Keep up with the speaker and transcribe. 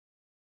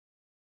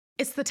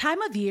It's the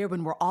time of year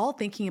when we're all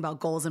thinking about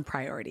goals and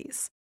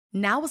priorities.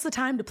 Now is the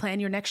time to plan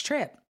your next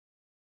trip.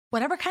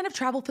 Whatever kind of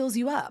travel fills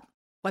you up,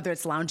 whether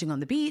it's lounging on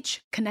the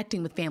beach,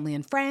 connecting with family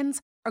and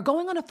friends, or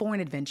going on a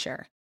foreign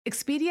adventure,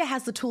 Expedia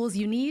has the tools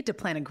you need to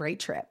plan a great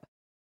trip.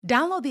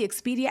 Download the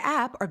Expedia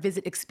app or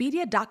visit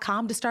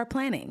Expedia.com to start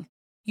planning.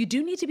 You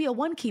do need to be a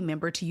One-Key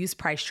member to use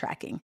price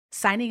tracking.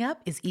 Signing up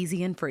is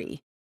easy and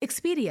free.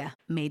 Expedia,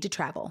 made to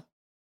travel.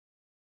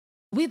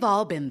 We've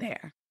all been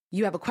there.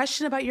 You have a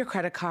question about your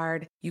credit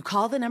card, you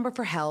call the number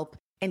for help,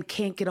 and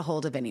can't get a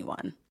hold of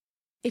anyone.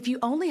 If you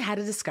only had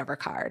a Discover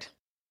card.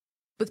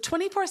 With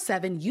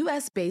 24/7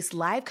 US-based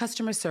live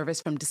customer service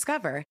from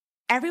Discover,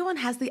 everyone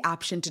has the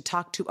option to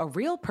talk to a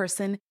real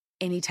person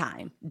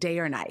anytime, day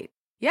or night.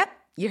 Yep,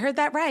 you heard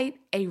that right,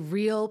 a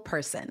real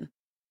person.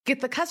 Get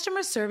the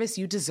customer service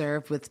you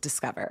deserve with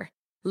Discover.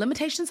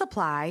 Limitations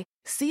apply.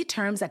 See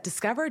terms at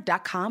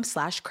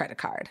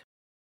discover.com/creditcard.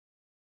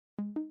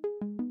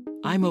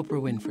 I'm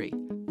Oprah Winfrey.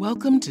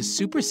 Welcome to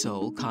Super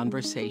Soul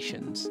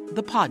Conversations,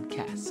 the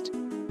podcast.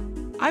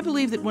 I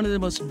believe that one of the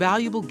most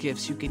valuable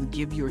gifts you can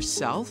give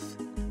yourself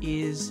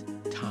is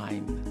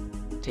time.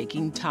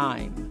 Taking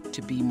time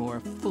to be more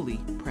fully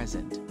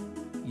present.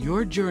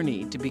 Your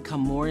journey to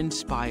become more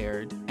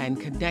inspired and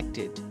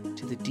connected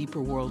to the deeper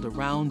world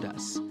around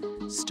us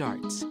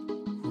starts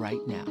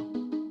right now.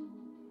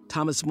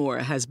 Thomas More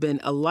has been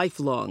a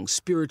lifelong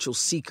spiritual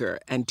seeker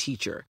and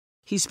teacher.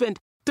 He spent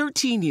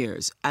 13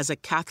 years as a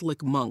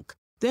Catholic monk,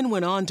 then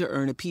went on to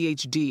earn a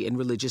PhD in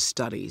religious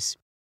studies.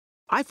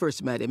 I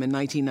first met him in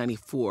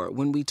 1994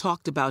 when we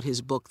talked about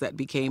his book that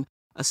became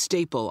a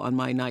staple on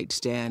my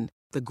nightstand,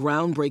 the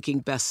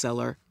groundbreaking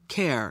bestseller,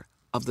 Care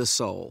of the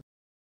Soul.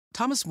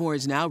 Thomas More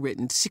has now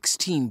written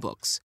 16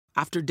 books.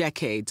 After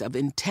decades of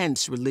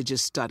intense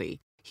religious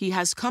study, he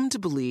has come to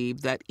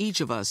believe that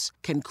each of us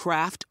can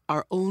craft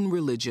our own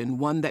religion,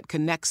 one that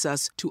connects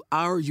us to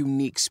our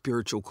unique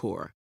spiritual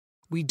core.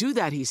 We do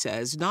that, he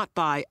says, not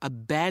by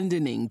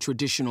abandoning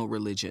traditional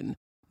religion,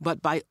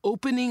 but by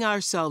opening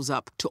ourselves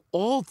up to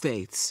all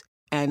faiths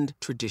and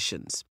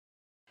traditions.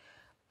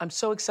 I'm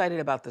so excited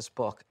about this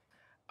book,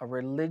 A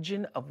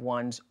Religion of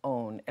One's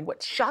Own. And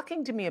what's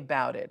shocking to me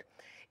about it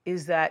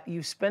is that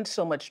you spent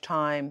so much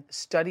time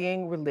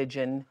studying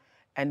religion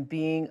and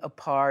being a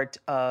part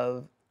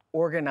of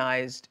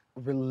organized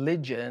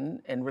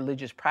religion and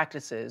religious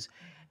practices,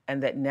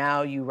 and that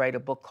now you write a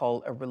book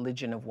called A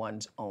Religion of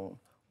One's Own.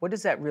 What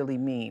does that really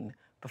mean?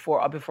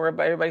 Before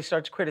everybody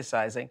starts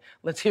criticizing,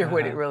 let's hear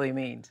what it really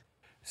means.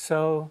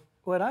 So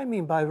what I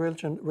mean by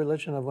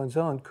religion of one's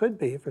own could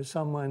be for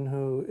someone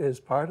who is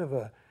part of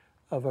a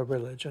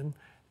religion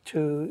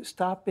to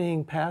stop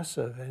being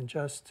passive and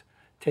just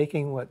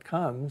taking what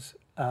comes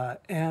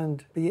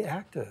and be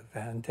active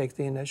and take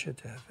the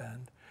initiative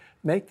and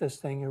make this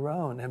thing your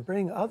own and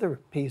bring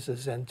other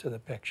pieces into the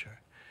picture.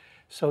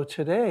 So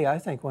today, I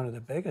think one of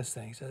the biggest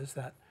things is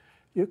that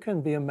you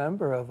can be a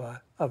member of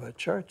a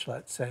church,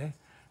 let's say,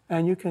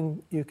 and you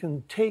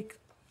can take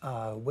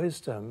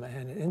wisdom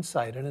and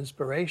insight and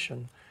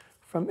inspiration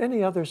from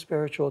any other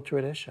spiritual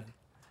tradition.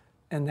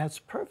 And that's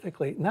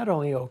perfectly not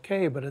only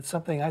okay, but it's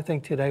something I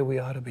think today we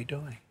ought to be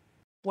doing.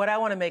 What I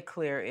want to make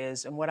clear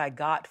is, and what I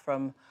got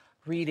from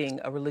reading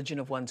A Religion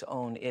of One's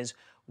Own, is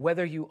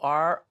whether you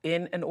are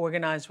in an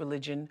organized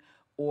religion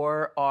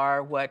or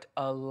are what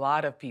a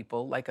lot of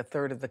people, like a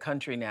third of the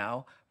country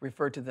now,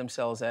 refer to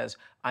themselves as,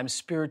 I'm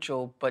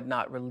spiritual but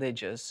not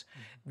religious,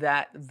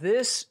 that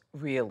this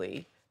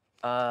really,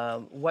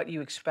 what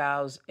you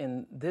espouse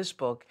in this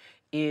book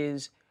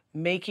is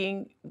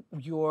making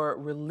your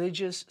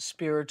religious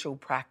spiritual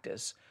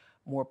practice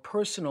more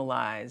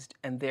personalized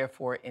and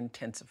therefore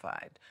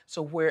intensified.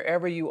 So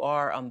wherever you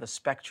are on the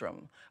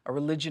spectrum, A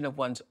Religion of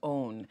One's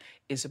Own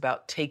is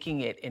about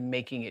taking it and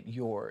making it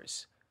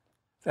yours.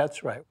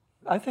 That's right.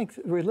 I think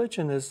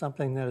religion is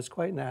something that is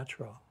quite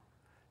natural.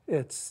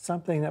 It's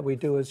something that we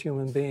do as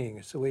human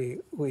beings.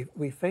 We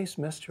face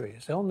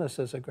mysteries. Illness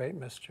is a great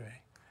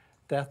mystery.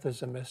 Death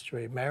is a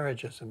mystery.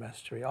 Marriage is a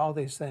mystery. All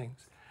these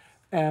things.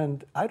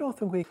 And I don't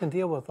think we can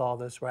deal with all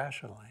this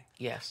rationally.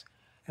 Yes.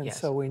 And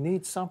so we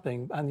need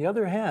something. On the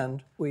other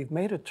hand, we've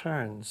made a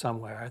turn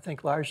somewhere, I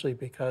think largely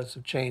because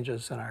of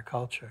changes in our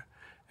culture.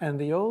 And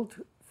the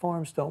old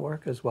forms don't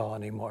work as well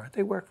anymore.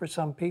 They work for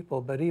some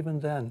people, but even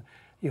then,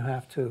 you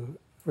have to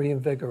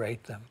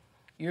reinvigorate them.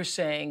 You're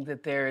saying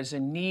that there is a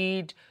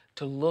need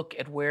to look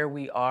at where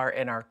we are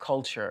in our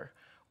culture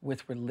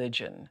with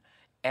religion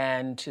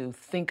and to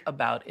think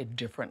about it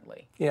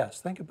differently.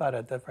 Yes, think about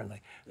it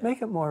differently. Yeah.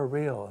 Make it more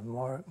real and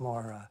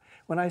more.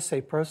 When I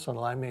say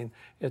personal, I mean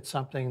it's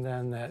something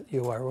then that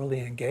you are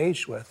really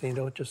engaged with. You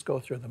don't just go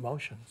through the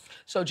motions.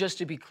 So just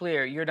to be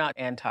clear, you're not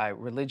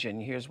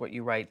anti-religion. Here's what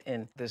you write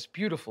in this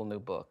beautiful new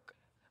book.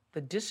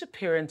 The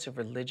disappearance of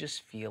religious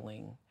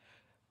feeling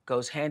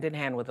goes hand in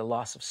hand with the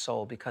loss of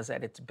soul because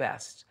at its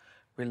best,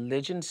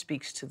 religion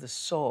speaks to the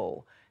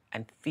soul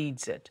and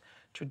feeds it.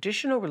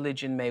 Traditional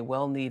religion may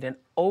well need an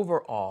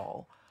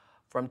overhaul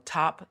from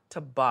top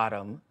to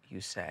bottom, you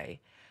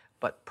say,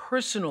 but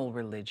personal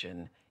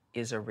religion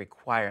is a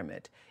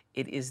requirement.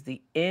 It is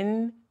the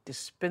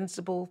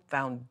indispensable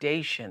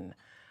foundation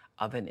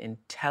of an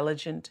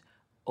intelligent,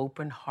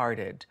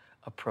 open-hearted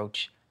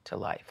approach to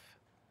life.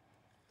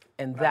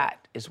 And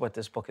that is what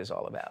this book is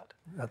all about.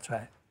 That's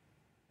right.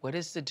 What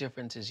is the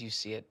difference, as you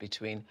see it,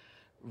 between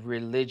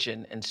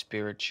religion and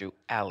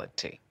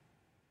spirituality?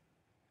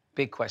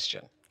 Big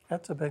question.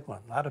 That's a big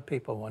one. A lot of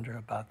people wonder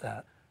about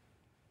that.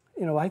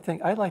 You know, I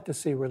think I like to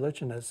see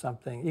religion as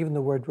something, even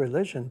the word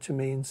religion, to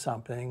mean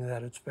something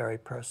that it's very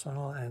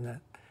personal and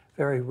that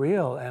very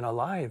real and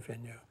alive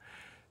in you.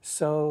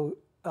 So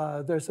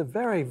there's a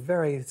very,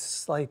 very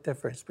slight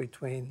difference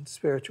between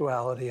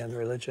spirituality and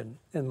religion,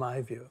 in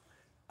my view.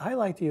 I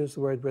like to use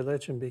the word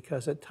religion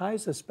because it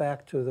ties us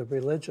back to the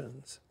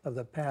religions of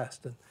the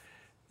past, and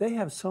they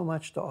have so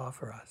much to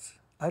offer us.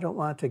 I don't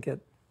want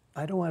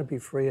to be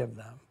free of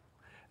them.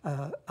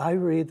 I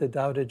read the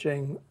Tao Te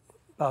Ching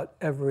about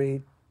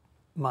every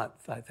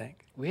month, I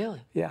think.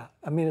 Really? Yeah,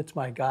 I mean, it's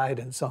my guide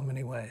in so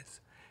many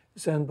ways.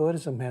 Zen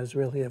Buddhism has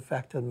really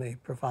affected me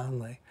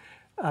profoundly.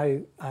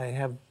 I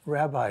have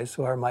rabbis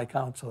who are my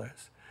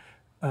counselors.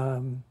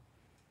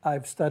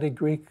 I've studied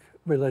Greek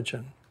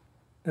religion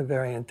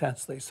very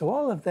intensely. So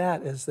all of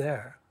that is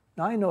there.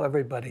 Now, I know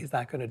everybody's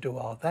not going to do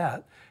all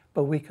that,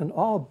 but we can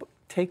all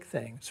take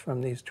things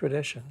from these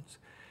traditions.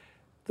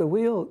 The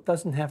wheel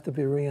doesn't have to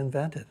be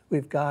reinvented.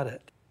 We've got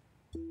it.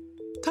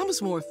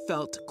 Thomas More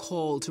felt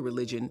called to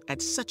religion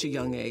at such a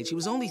young age. He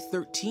was only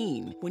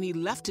 13 when he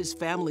left his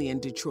family in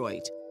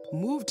Detroit,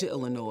 moved to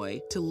Illinois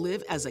to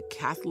live as a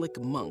Catholic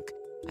monk,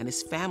 and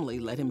his family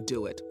let him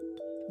do it.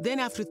 Then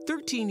after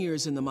 13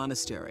 years in the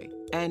monastery,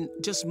 and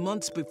just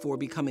months before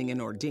becoming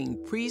an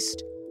ordained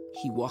priest,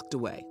 he walked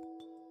away.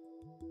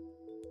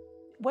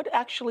 What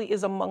actually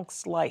is a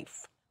monk's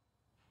life?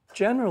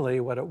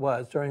 Generally, what it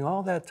was, during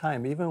all that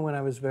time, even when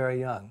I was very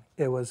young,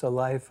 it was a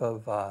life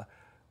of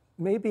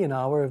maybe an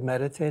hour of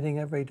meditating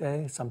every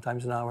day,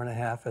 sometimes an hour and a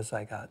half as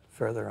I got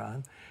further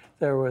on.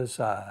 There was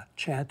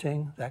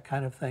chanting, that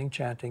kind of thing,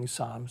 chanting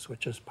psalms,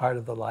 which is part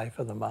of the life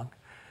of the monk.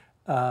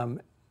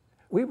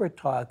 We were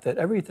taught that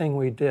everything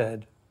we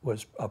did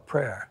was a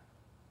prayer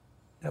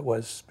that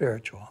was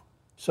spiritual.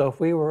 So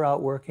if we were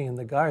out working in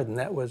the garden,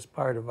 that was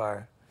part of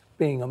our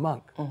being a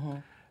monk. Mm-hmm.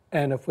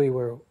 And if we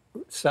were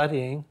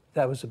studying,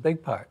 that was a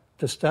big part.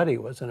 To study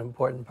was an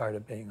important part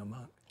of being a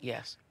monk.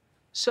 Yes.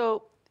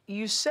 So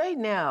you say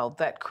now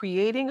that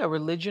creating a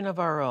religion of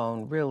our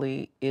own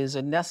really is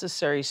a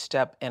necessary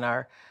step in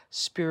our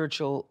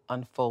spiritual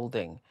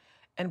unfolding.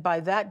 And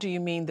by that, do you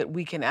mean that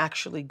we can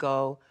actually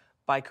go,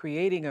 by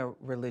creating a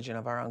religion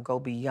of our own, go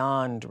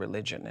beyond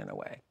religion in a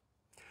way?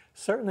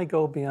 Certainly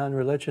go beyond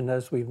religion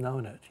as we've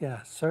known it.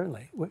 Yes,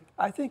 certainly.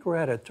 I think we're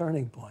at a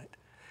turning point.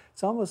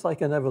 It's almost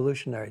like an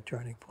evolutionary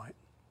turning point.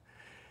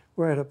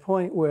 We're at a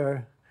point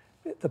where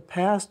the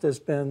past has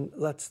been,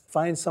 let's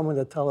find someone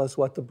to tell us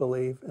what to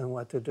believe and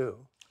what to do.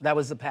 That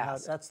was the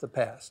past. That's the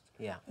past.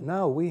 Yeah.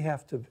 Now we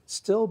have to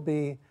still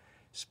be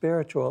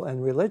spiritual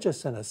and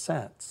religious in a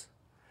sense,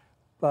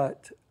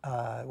 but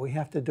we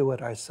have to do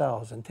it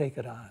ourselves and take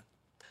it on.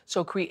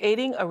 So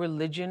creating a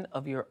religion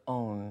of your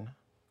own.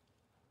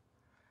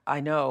 I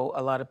know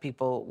a lot of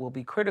people will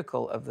be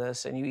critical of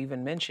this, and you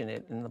even mention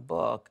it in the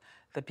book,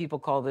 that people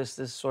call this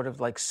sort of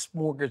like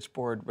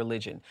smorgasbord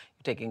religion.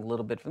 You're taking a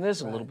little bit from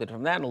this, and a little bit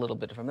from that, and a little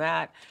bit from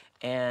that.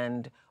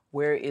 And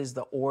where is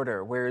the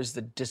order? Where is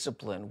the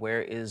discipline?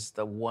 Where is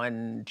the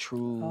one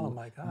true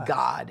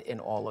God in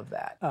all of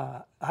that?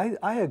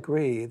 I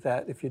agree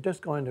that if you're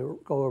just going to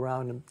go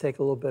around and take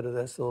a little bit of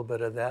this, a little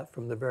bit of that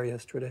from the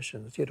various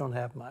traditions, you don't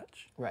have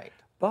much. Right.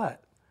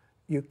 But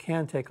you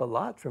can take a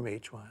lot from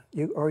each one.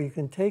 Or you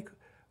can take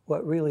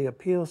what really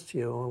appeals to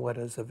you and what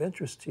is of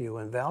interest to you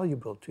and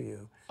valuable to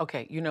you.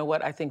 Okay, you know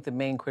what I think the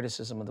main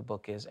criticism of the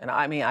book is, and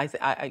I mean,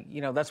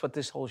 you know, that's what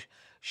this whole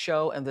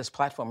show and this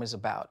platform is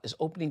about, is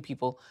opening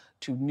people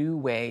to new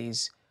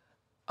ways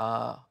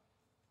of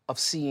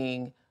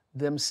seeing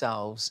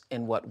themselves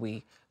in what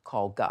we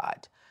call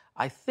God.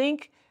 I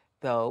think,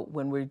 though,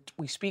 when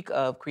we speak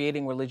of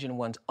creating religion of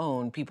one's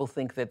own, people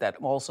think that that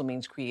also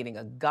means creating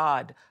a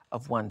God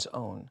of one's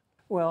own.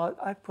 Well,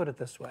 I put it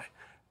this way.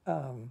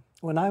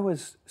 When I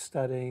was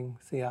studying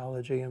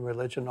theology and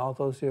religion all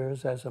those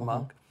years as a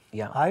monk,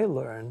 I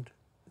learned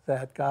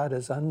that God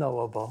is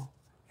unknowable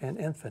and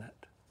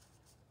infinite.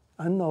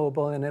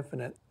 Unknowable and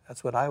infinite,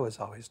 that's what I was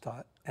always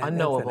taught. And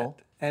unknowable.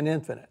 And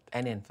infinite.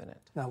 And infinite.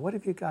 Now, what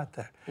have you got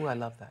there? Oh, I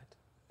love that.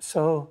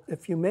 So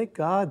if you make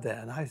God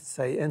then, I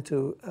say,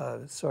 into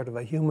sort of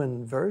a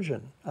human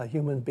version, a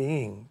human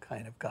being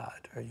kind of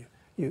God, or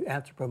you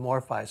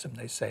anthropomorphize him,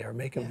 they say, or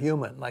make him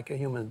human, like a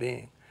human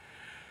being.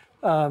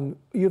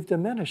 You've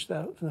diminished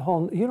the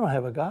whole, you don't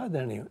have a God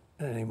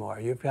anymore.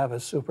 You have a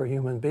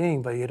superhuman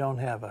being, but you don't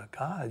have a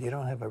God. You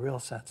don't have a real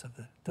sense of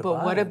the divine.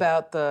 But what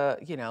about the,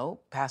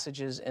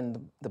 passages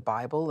in the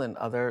Bible and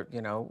other,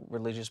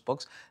 religious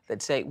books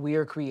that say we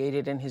are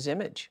created in his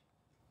image?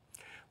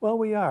 Well,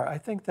 we are. I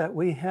think that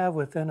we have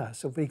within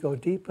us, if we go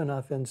deep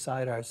enough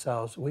inside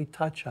ourselves, we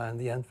touch on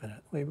the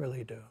infinite. We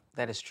really do.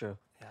 That is true.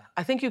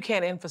 I think you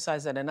can't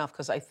emphasize that enough,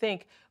 because I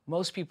think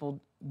most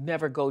people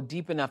never go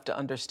deep enough to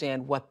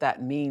understand what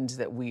that means,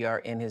 that we are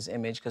in his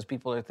image, because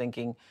people are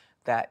thinking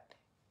that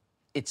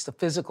it's the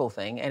physical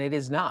thing, and it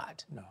is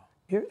not. No.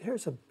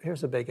 Here's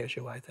a big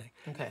issue, I think.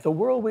 Okay. The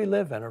world we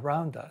live in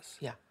around us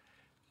Yeah.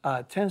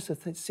 tends to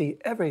see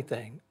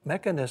everything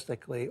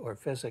mechanistically or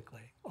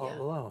physically all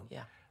alone.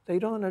 Yeah. They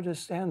don't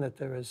understand that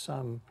there is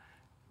some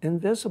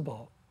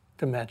invisible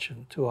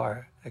dimension to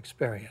our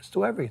experience,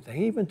 to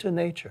everything, even to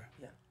nature.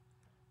 Yeah.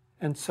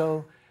 And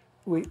so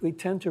we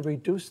tend to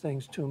reduce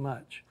things too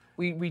much.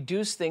 We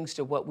reduce things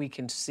to what we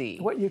can see.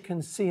 What you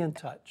can see and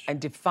touch.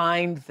 And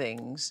define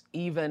things,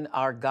 even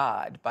our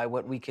God, by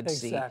what we can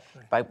see,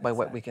 by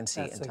what we can see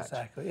and touch.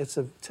 Exactly. It's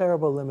a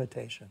terrible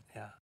limitation,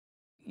 yeah.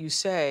 You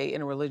say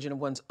in a religion of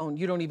one's own,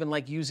 you don't even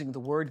like using the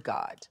word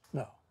God.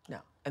 No. No.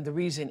 And the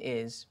reason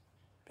is?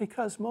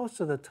 Because most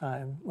of the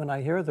time, when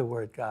I hear the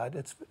word God,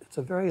 it's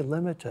a very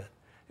limited.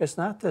 It's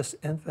not this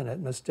infinite,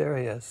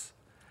 mysterious,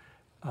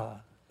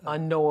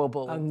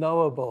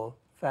 unknowable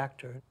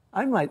factor.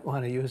 I might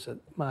want to use it.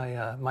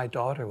 My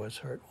daughter was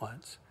hurt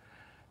once,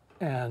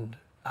 and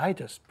I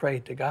just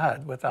prayed to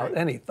God without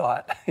any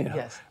thought.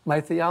 Yes. My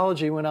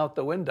theology went out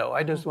the window.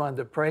 I just wanted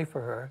to pray for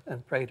her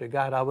and pray to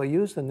God. I will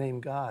use the name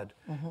God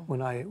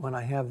when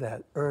I have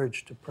that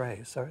urge to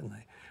pray,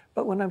 certainly.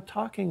 But when I'm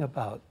talking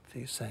about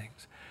these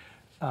things,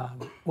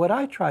 what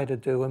I try to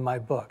do in my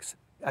books,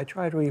 I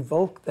try to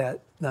evoke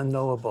that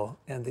unknowable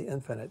and the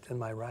infinite in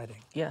my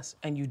writing. Yes,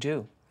 and you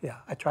do. Yeah,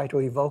 I try to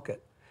evoke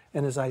it.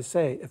 And as I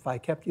say, if I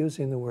kept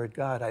using the word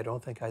God, I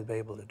don't think I'd be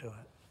able to do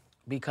it.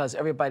 Because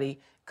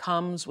everybody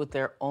comes with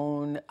their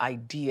own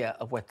idea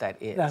of what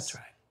that is. That's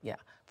right. Yeah.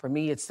 For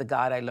me, it's the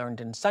God I learned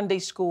in Sunday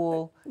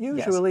school.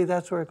 Usually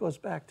that's where it goes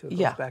back to. It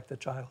goes back to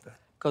childhood.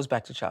 Goes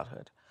back to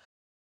childhood.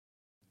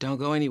 Don't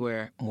go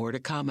anywhere. More to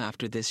come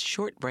after this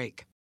short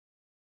break.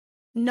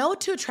 No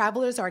two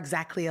travelers are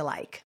exactly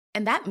alike,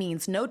 and that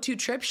means no two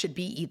trips should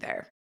be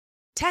either.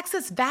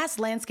 Texas' vast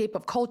landscape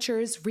of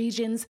cultures,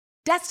 regions,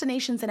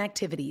 destinations, and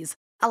activities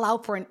allow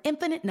for an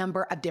infinite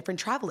number of different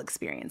travel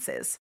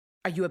experiences.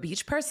 Are you a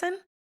beach person?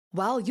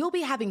 Well, you'll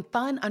be having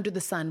fun under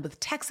the sun with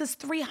Texas'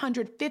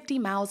 350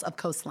 miles of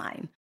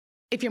coastline.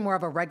 If you're more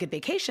of a rugged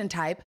vacation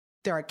type,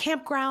 there are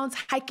campgrounds,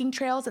 hiking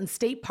trails, and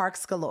state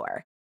parks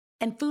galore.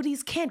 And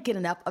foodies can't get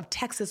enough of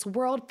Texas'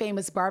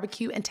 world-famous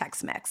barbecue and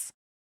Tex-Mex.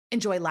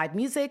 Enjoy live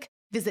music,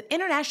 visit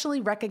internationally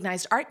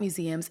recognized art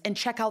museums, and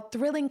check out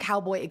thrilling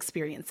cowboy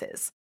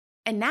experiences.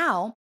 And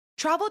now,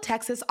 Travel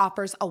Texas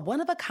offers a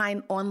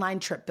one-of-a-kind online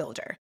trip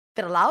builder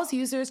that allows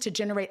users to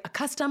generate a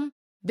custom,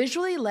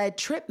 visually led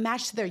trip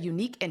matched to their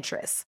unique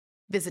interests.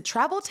 Visit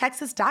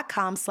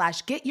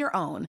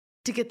traveltexas.com/getyourown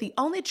to get the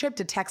only trip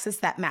to Texas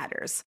that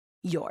matters,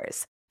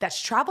 yours.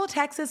 That's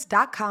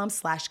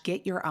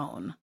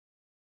traveltexas.com/getyourown.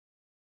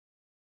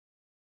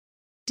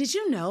 Did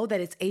you know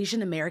that it's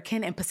Asian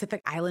American and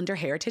Pacific Islander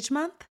Heritage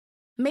Month?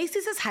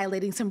 Macy's is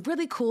highlighting some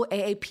really cool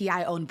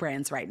AAPI-owned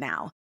brands right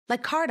now,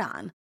 like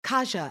Cardon,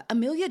 Kaja,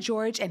 Amelia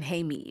George, and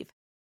Hey Meave.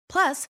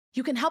 Plus,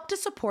 you can help to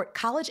support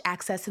college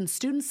access and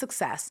student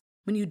success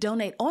when you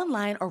donate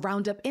online or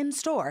round up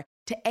in-store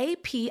to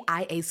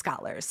APIA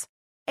Scholars.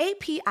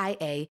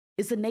 APIA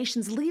is the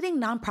nation's leading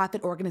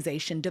nonprofit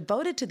organization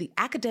devoted to the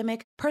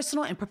academic,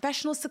 personal, and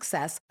professional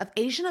success of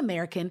Asian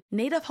American,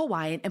 Native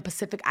Hawaiian, and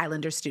Pacific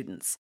Islander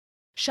students.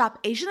 Shop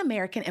Asian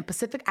American and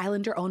Pacific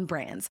Islander-owned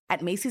brands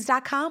at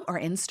Macy's.com or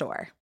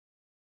in-store.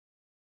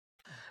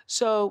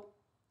 So,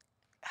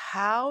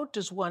 how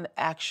does one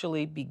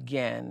actually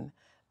begin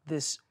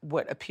this,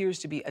 what appears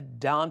to be a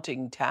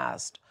daunting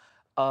task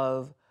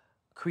of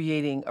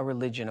creating a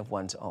religion of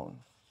one's own?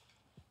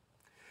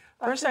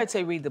 First, I'd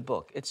say read the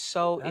book. It's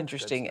so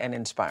interesting and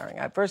inspiring.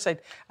 At first,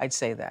 I'd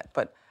say that.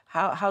 But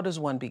how does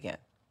one begin?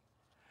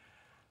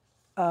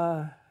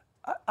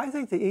 I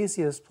think the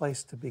easiest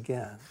place to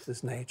begin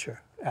is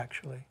nature,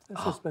 actually. This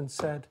has been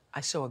said.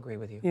 I so agree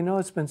with you. You know,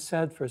 it's been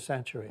said for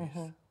centuries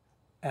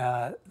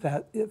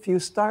that if you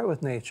start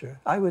with nature,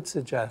 I would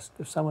suggest,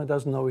 if someone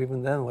doesn't know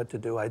even then what to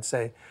do, I'd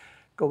say,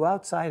 go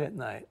outside at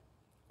night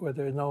where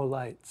there are no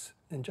lights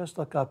and just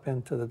look up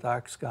into the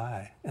dark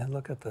sky and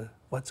look at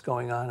what's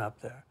going on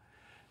up there.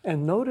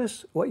 And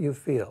notice what you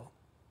feel.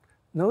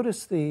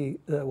 Notice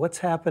what's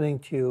happening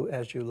to you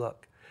as you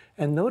look.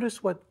 And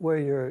notice where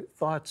your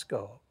thoughts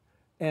go.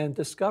 And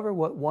discover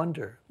what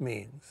wonder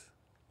means,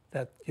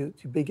 that you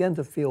begin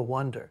to feel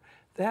wonder.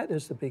 That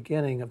is the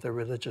beginning of the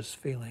religious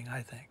feeling,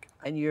 I think.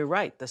 And you're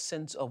right, the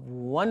sense of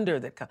wonder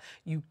that comes.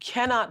 You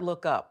cannot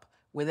look up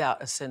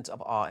without a sense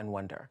of awe and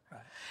wonder.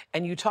 Right.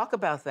 And you talk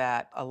about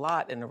that a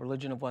lot in A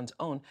Religion of One's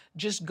Own,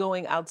 just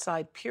going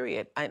outside,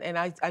 period. And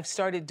I've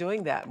started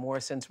doing that more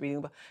since reading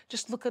about,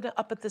 just look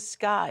up at the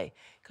sky.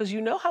 Because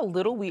you know how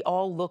little we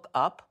all look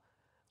up?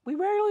 We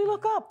rarely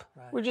look up.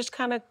 Right. We're just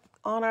kind of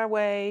on our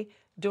way,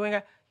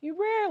 you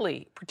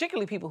rarely,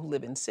 particularly people who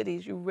live in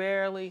cities, you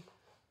rarely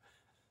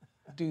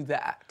do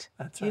that.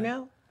 That's right. You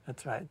know?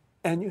 That's right.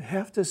 And you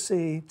have to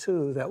see,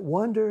 too, that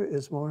wonder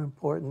is more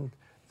important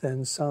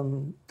than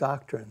some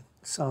doctrine,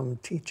 some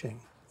teaching,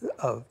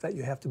 that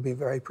you have to be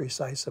very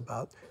precise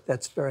about,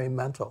 that's very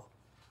mental.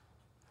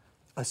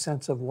 A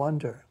sense of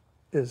wonder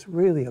is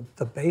really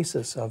the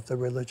basis of the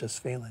religious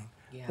feeling,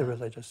 the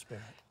religious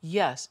spirit.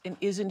 Yes, and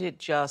isn't it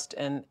just,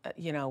 and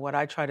what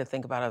I try to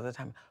think about all the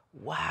time,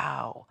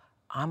 wow,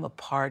 I'm a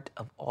part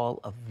of all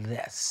of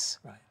this.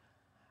 Right.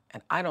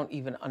 And I don't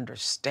even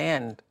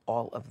understand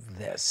all of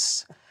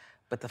this.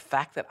 But the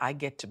fact that I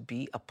get to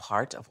be a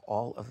part of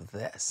all of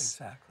this.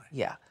 Exactly.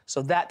 Yeah.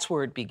 So that's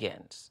where it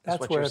begins.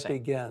 That's where it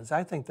begins.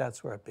 I think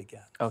that's where it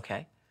begins.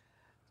 Okay.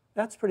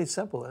 That's pretty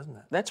simple, isn't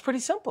it? That's pretty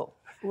simple.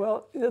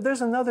 Well,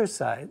 there's another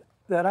side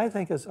that I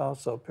think is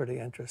also pretty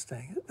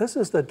interesting. This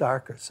is the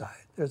darker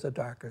side. There's a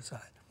darker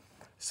side.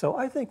 So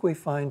I think we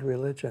find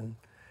religion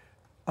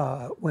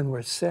when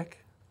we're sick,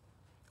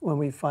 when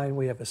we find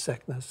we have a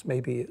sickness,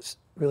 maybe it's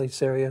really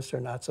serious or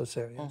not so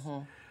serious,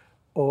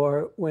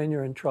 or when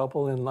you're in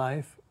trouble in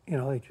life,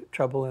 like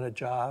trouble in a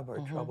job or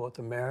trouble with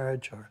a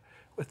marriage or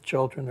with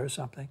children or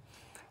something.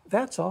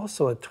 That's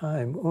also a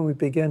time when we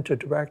begin to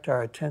direct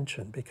our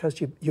attention because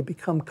you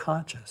become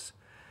conscious.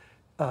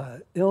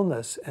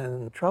 Illness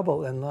and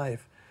trouble in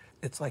life,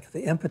 it's like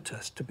the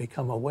impetus to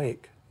become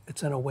awake.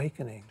 It's an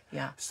awakening.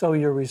 Yeah. So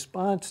your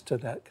response to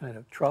that kind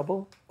of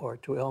trouble or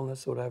to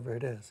illness, whatever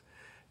it is,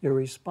 your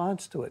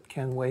response to it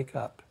can wake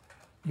up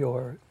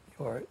your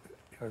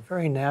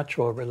very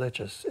natural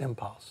religious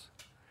impulse.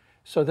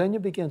 So then you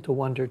begin to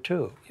wonder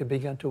too. You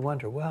begin to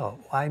wonder, well,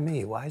 why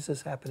me? Why is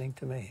this happening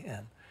to me?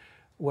 And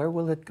where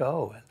will it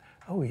go? And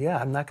oh yeah,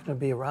 I'm not going to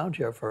be around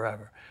here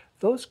forever.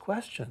 Those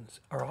questions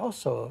are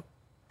also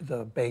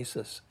the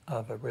basis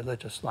of a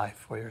religious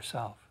life for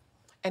yourself.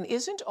 And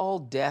isn't all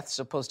death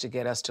supposed to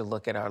get us to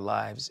look at our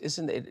lives?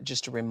 Isn't it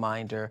just a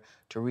reminder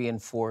to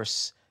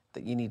reinforce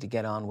that you need to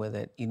get on with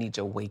it? You need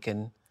to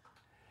awaken?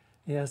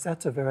 Yes,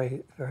 that's a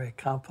very, very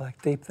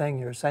complex, deep thing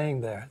you're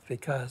saying there,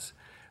 because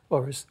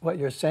what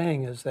you're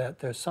saying is that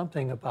there's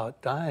something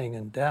about dying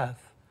and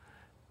death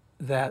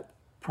that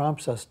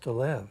prompts us to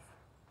live.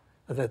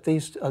 That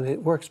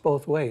it works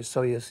both ways.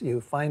 So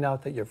you find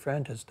out that your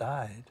friend has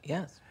died.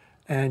 Yes.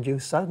 And you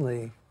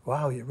suddenly,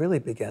 wow, you really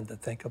begin to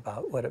think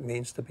about what it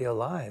means to be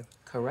alive.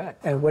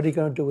 Correct. And what are you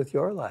going to do with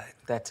your life?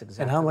 That's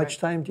exactly And how much right.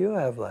 time do you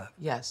have left?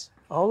 Yes.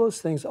 All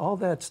those things, all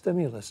that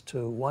stimulus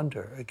to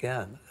wonder,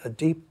 again, a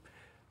deep,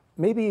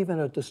 maybe even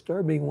a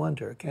disturbing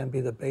wonder can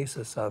be the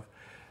basis of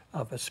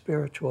a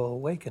spiritual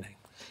awakening.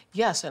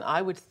 Yes, and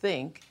I would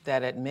think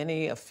that at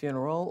many a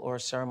funeral or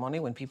ceremony,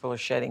 when people are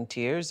shedding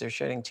tears, they're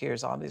shedding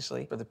tears,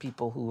 obviously, for the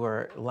people who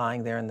are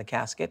lying there in the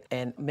casket,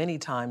 and many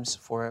times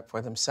for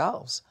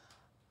themselves.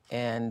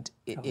 And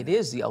it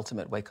is the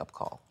ultimate wake-up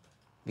call.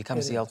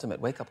 Becomes the ultimate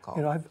wake-up call.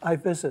 You know, I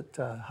visit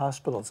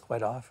hospitals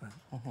quite often.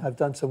 I've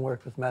done some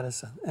work with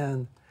medicine.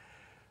 And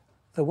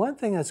the one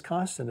thing that's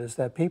constant is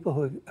that people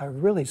who are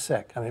really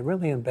sick, I mean,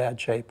 really in bad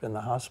shape in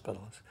the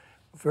hospitals,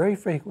 very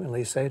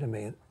frequently say to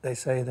me, they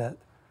say that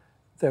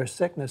their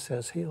sickness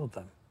has healed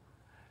them.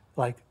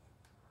 Like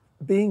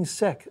being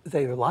sick,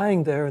 they're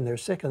lying there and they're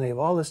sick and they have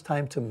all this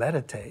time to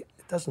meditate.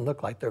 It doesn't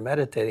look like they're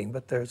meditating,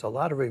 but there's a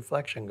lot of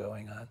reflection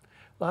going on,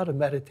 a lot of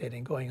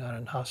meditating going on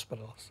in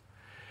hospitals.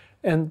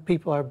 And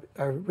people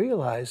are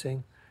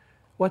realizing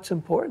what's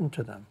important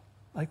to them,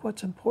 like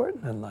what's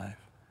important in life.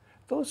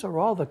 Those are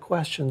all the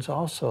questions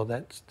also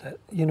that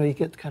you know, you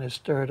get kind of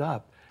stirred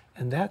up,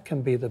 and that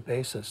can be the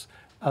basis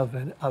of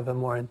a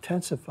more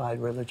intensified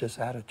religious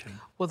attitude.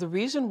 Well, the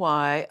reason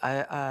why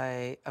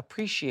I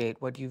appreciate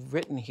what you've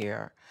written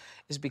here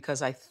is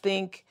because I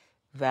think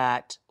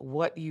that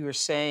what you are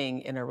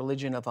saying in a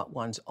religion of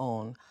one's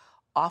own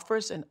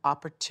offers an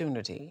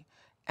opportunity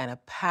and a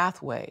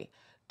pathway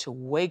to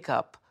wake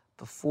up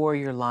before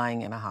you're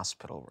lying in a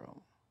hospital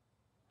room.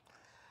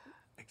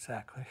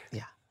 Exactly.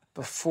 Yeah.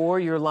 Before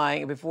you're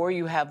lying, before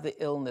you have the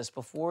illness,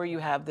 before you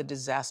have the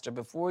disaster,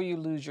 before you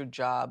lose your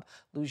job,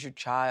 lose your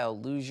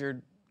child, lose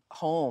your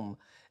home,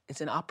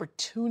 it's an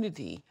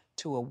opportunity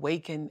to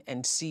awaken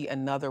and see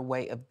another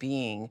way of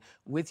being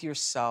with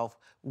yourself,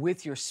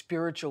 with your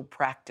spiritual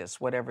practice,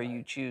 whatever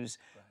you choose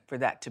for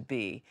that to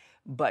be,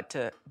 but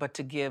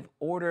to give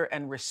order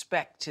and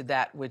respect to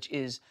that which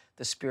is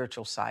the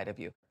spiritual side of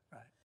you.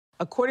 Right.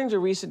 According to a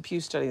recent Pew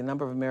study, the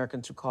number of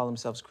Americans who call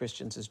themselves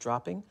Christians is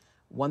dropping.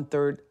 One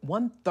third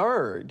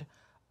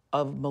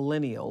of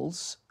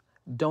millennials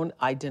don't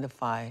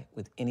identify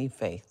with any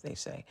faith, they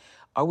say.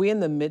 Are we in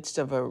the midst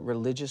of a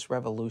religious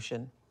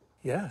revolution?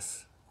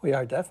 Yes, we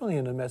are definitely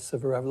in the midst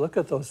of a revolution. Look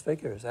at those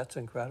figures, that's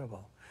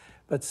incredible.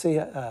 But see,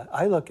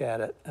 I look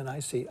at it and I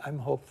see I'm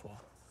hopeful.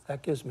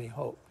 That gives me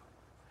hope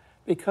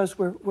because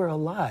we're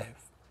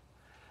alive.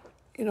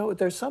 You know,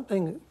 there's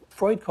something,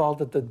 Freud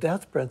called it the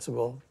death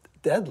principle,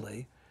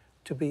 deadly,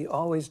 to be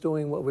always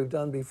doing what we've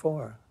done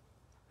before.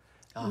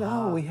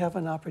 Now we have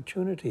an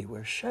opportunity.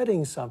 We're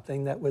shedding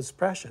something that was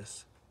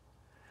precious,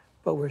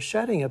 but we're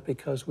shedding it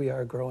because we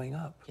are growing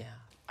up. Yeah.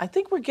 I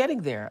think we're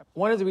getting there.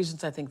 One of the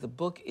reasons I think the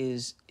book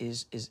is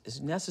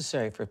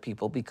necessary for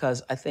people,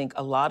 because I think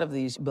a lot of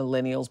these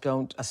millennials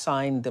don't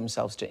assign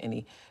themselves to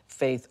any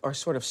faith, or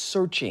sort of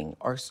searching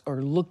or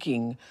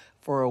looking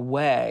for a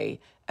way.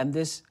 And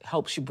this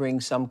helps you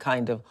bring some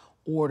kind of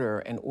order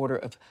and order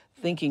of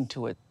thinking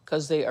to it,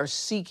 because they are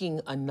seeking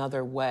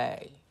another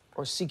way,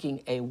 or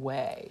seeking a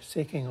way.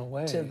 Seeking a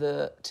way.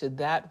 To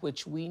that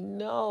which we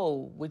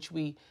know, which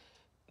we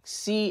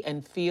see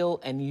and feel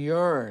and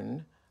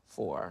yearn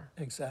for.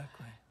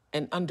 Exactly.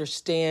 And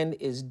understand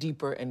is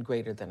deeper and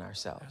greater than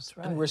ourselves. That's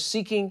right. And we're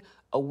seeking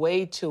a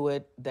way to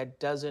it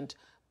that doesn't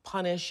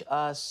punish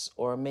us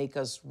or make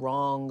us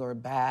wrong or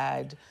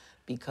bad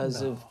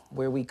because of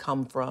where we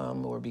come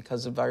from, or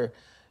because of our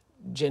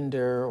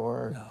gender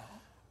or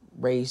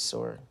race,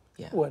 or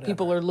Whatever.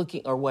 People are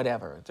looking, or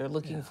whatever. They're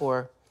looking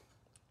for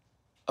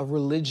a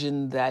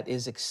religion that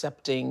is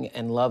accepting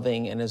and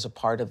loving and is a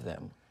part of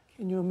them.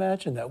 Can you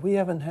imagine that? We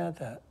haven't had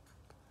that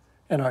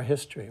in our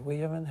history. We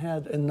haven't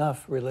had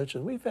enough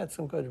religion. We've had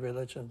some good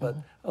religion, but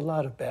a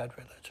lot of bad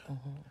religion.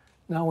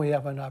 Now we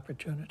have an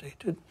opportunity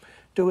to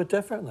do it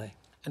differently.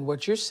 And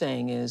what you're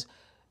saying is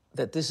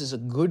that this is a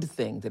good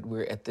thing, that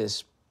we're at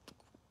this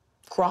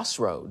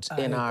crossroads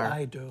in our...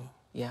 I do.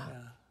 Yeah.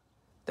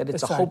 That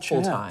it's a our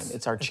hopeful chance. time.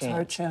 It's our chance. It's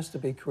our chance to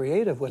be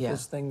creative with Yeah.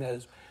 this thing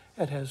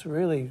that has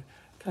really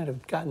kind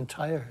of gotten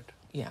tired.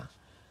 Yeah.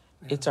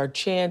 It's our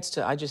chance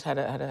to, I just had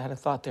a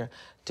thought there,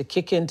 to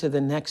kick into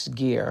the next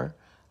gear,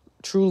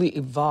 truly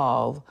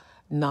evolve,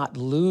 not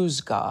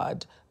lose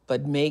God,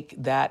 but make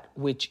that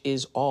which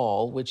is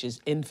all, which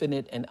is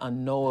infinite and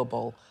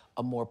unknowable,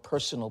 a more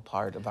personal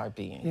part of our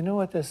being. You know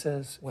what this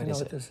is? What you know is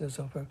what it? this is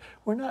over?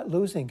 We're not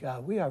losing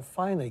God. We are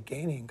finally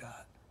gaining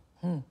God.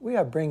 We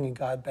are bringing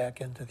God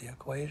back into the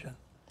equation.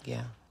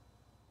 Yeah.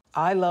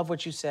 I love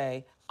what you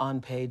say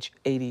on page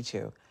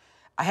 82.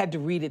 I had to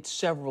read it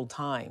several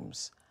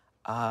times.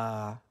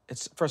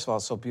 It's, first of all,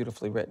 so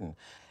beautifully written.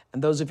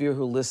 And those of you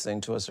who are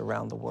listening to us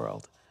around the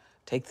world,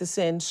 take this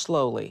in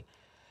slowly.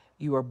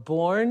 You are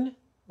born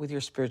with your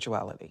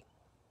spirituality.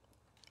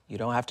 You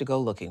don't have to go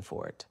looking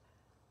for it.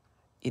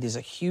 It is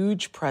a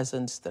huge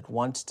presence that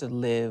wants to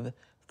live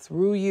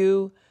through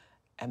you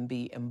and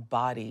be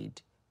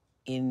embodied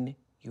in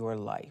your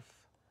life.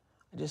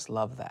 I just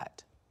love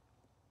that.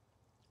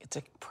 It's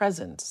a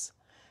presence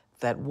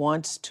that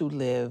wants to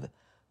live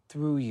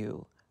through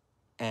you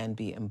and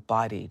be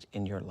embodied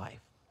in your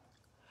life.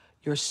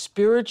 Your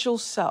spiritual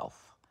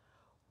self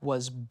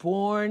was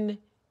born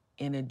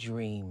in a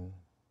dream.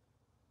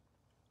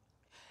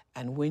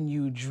 And when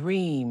you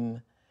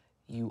dream,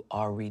 you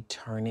are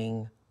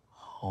returning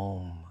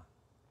home.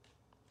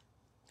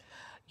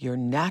 Your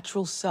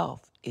natural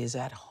self is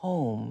at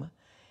home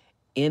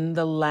in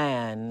the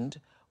land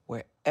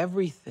where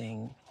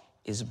everything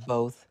is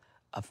both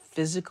a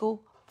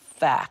physical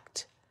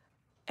fact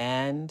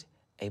and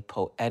a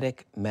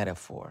poetic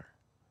metaphor.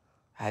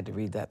 I had to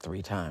read that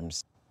 3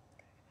 times.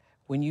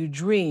 When you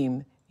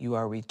dream, you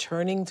are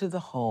returning to the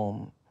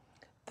home,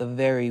 the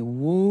very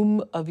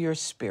womb of your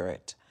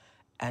spirit,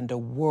 and a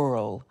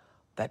world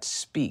that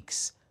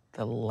speaks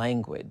the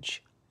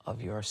language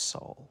of your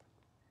soul.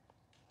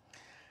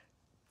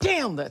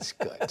 Damn, that's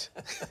good.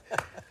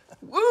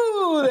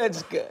 Woo,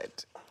 that's good.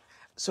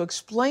 So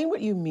explain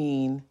what you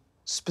mean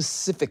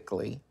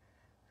specifically.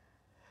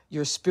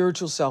 Your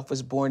spiritual self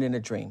was born in a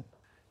dream.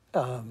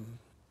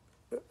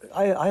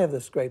 I have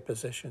this great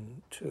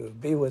position to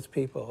be with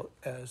people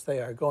as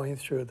they are going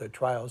through the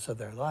trials of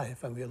their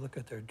life, and we look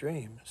at their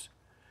dreams.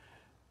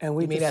 And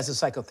we You mean as a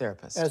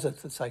psychotherapist? As a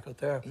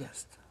psychotherapist.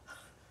 Yes.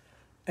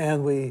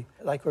 And we're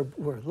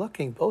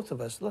looking, both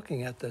of us,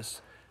 looking at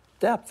this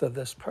depth of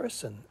this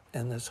person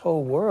and this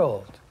whole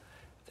world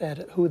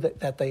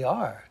that they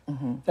are,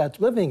 that's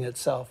living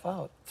itself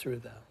out through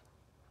them.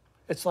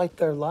 It's like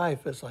their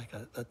life is like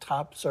a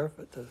top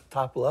surface, the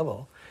top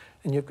level,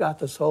 and you've got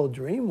this whole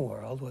dream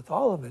world with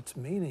all of its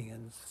meaning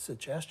and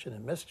suggestion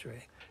and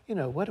mystery. You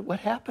know, what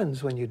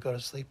happens when you go to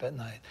sleep at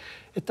night?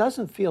 It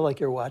doesn't feel like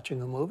you're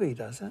watching a movie,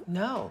 does it?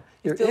 No.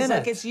 You're it feels in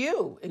like it. it's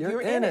you.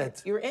 You're in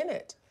it. You're in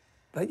it.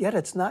 But yet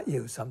it's not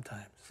you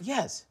sometimes.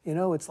 Yes. You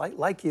know, it's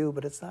like you,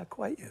 but it's not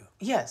quite you.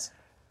 Yes.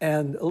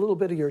 And a little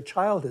bit of your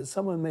childhood.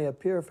 Someone may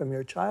appear from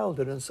your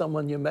childhood and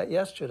someone you met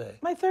yesterday.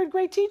 My 3rd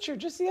grade teacher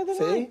just the other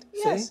night.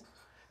 Yes. See?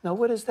 Now,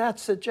 what does that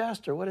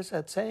suggest, or what is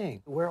that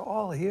saying? We're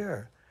all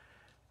here.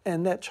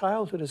 And that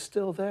childhood is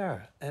still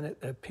there, and it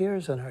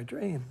appears in our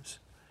dreams.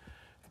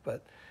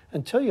 But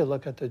until you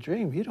look at the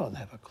dream, you don't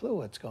have a clue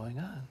what's going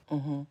on.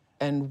 Mm-hmm.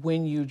 And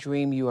when you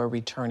dream, you are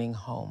returning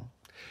home.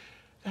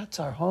 That's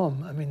our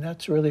home. I mean,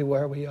 that's really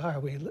where we are.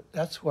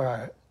 That's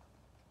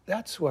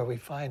where we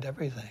find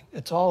everything.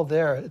 It's all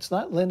there. It's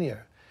not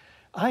linear.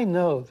 I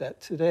know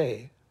that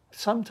today,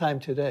 sometime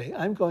today,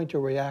 I'm going to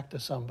react to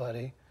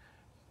somebody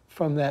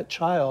from that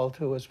child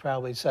who was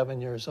probably 7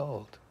 years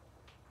old.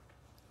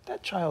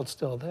 That child's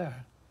still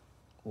there.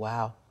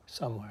 Wow.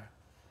 Somewhere.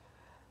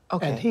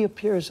 Okay. And he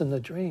appears in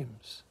the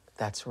dreams.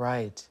 That's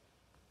right.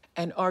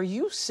 And are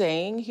you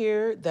saying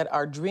here that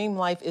our dream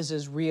life is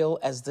as real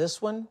as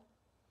this one?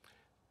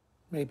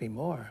 Maybe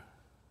more.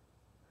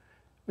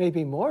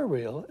 Maybe more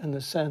real in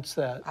the sense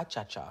that...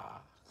 Cha-cha.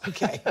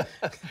 Okay.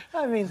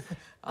 I mean,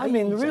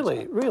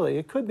 really,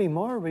 it could be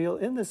more real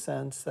in the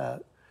sense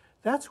that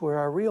that's where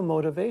our real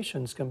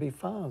motivations can be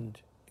found.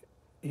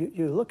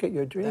 You look at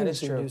your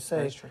dreams and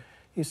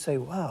you say,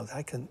 wow,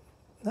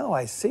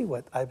 I see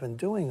what I've been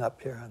doing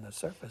up here on the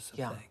surface of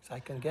things. I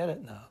can get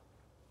it now.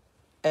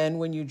 And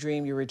when you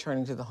dream, you're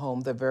returning to the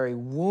home, the very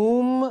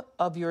womb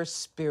of your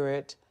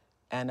spirit,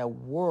 and a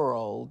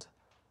world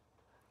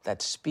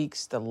that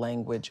speaks the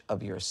language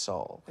of your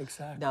soul.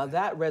 Exactly. Now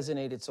that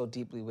resonated so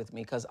deeply with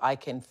me because I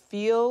can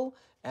feel,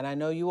 and I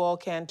know you all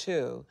can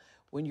too,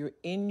 when you're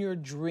in your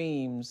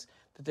dreams,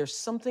 that there's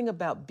something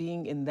about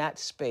being in that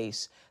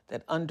space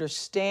that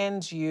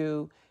understands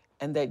you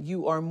and that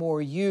you are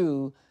more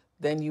you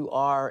than you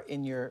are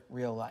in your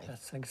real life.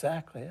 That's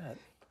exactly it.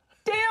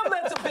 Damn,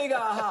 that's a big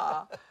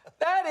aha.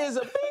 That is a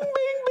bing, bing,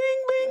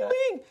 bing, bing,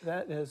 bing.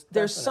 That is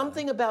There's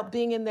something about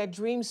being in that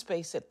dream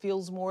space that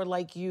feels more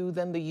like you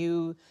than the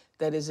you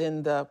that is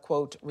in the,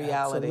 quote,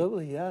 reality.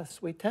 Absolutely,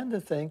 yes. We tend to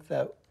think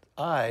that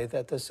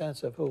the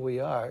sense of who we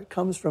are,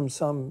 comes from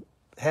some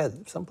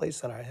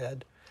place in our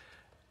head,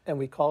 and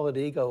we call it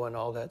ego and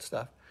all that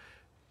stuff.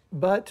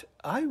 But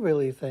I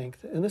really think,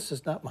 and this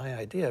is not my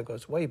idea, it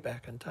goes way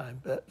back in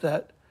time,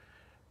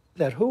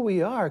 that who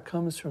we are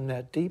comes from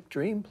that deep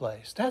dream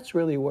place. That's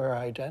really where our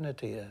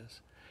identity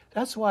is.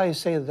 That's why I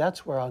say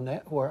that's where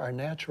our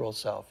natural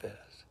self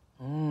is.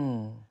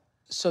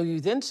 So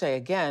you then say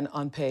again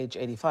on page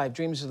 85,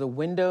 dreams are the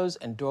windows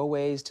and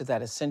doorways to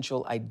that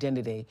essential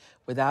identity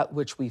without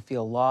which we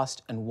feel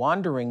lost, and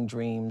wandering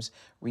dreams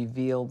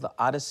reveal the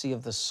odyssey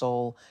of the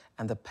soul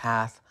and the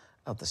path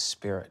of the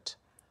spirit.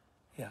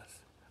 Yes.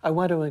 I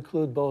want to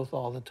include both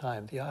all the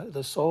time,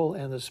 the soul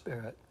and the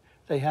spirit.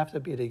 They have to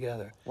be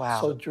together.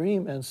 Wow. So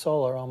dream and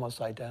soul are almost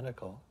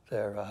identical.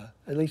 They're,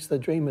 at least the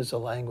dream is the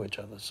language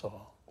of the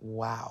soul.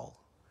 Wow.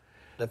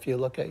 If you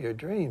look at your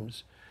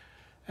dreams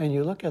and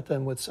you look at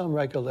them with some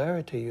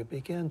regularity, you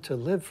begin to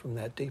live from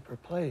that deeper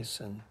place.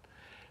 And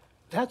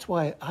that's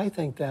why I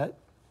think that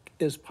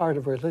is part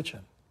of religion.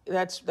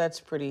 That's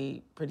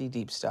pretty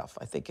deep stuff.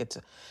 I think it's,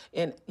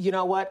 and you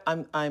know what?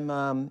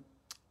 I'm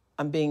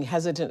being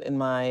hesitant in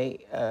my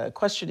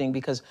questioning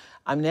because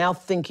I'm now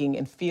thinking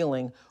and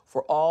feeling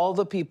for all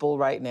the people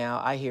right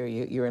now, I hear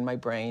you, you're in my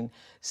brain,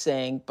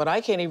 saying, but I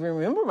can't even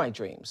remember my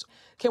dreams.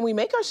 Can we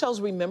make ourselves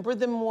remember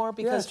them more?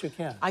 Because yes, you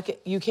can.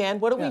 You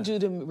can? What do we do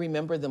to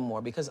remember them more?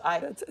 Because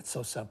It's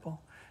so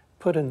simple.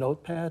 Put a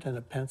notepad and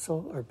a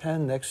pencil or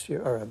pen next to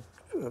your,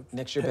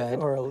 next to your bed.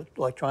 Or an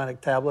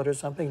electronic tablet or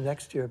something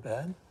next to your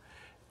bed.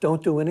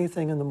 Don't do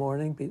anything in the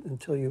morning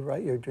until you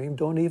write your dream.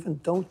 Don't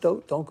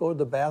go to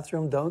the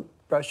bathroom. Don't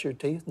brush your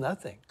teeth.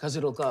 Nothing. Because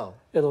it'll go.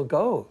 It'll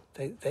go.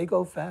 They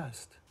go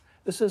fast.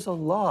 This is a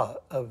law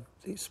of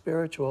the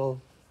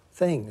spiritual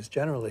things.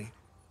 Generally,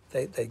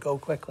 they go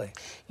quickly.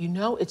 You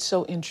know, it's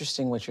so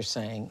interesting what you're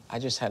saying. I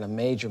just had a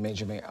major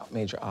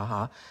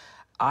aha.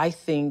 I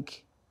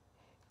think,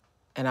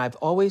 and I've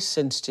always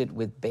sensed it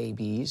with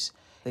babies,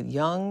 that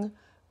young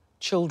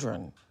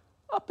children,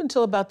 up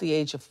until about the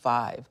age of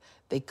 5,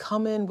 they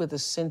come in with a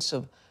sense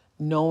of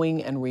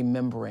knowing and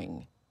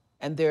remembering,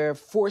 and they're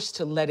forced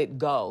to let it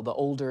go the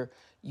older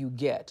you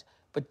get.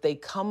 But they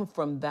come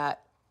from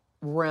that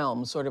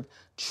realm, sort of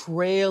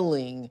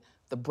trailing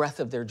the breath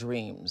of their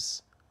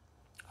dreams.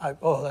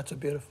 That's a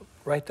beautiful.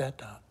 Write that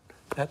down.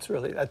 That's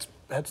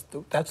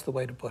the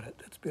way to put it.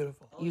 It's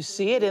beautiful. You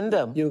see it in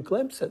them. You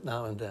glimpse it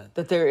now and then.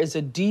 That there is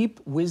a deep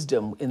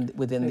wisdom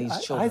within these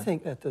children. I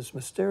think that this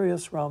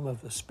mysterious realm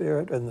of the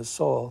spirit and the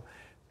soul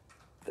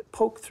that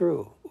poke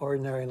through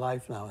ordinary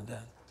life now and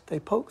then. They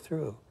poke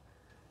through.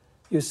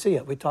 You see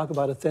it. We talk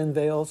about a thin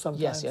veil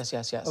sometimes.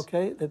 Yes.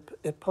 Okay,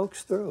 it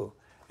pokes through,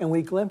 and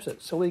we glimpse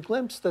it. So we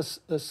glimpse this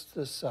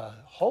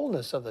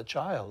wholeness of the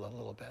child a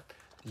little bit.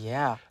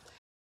 Yeah.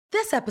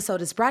 This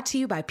episode is brought to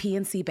you by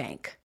PNC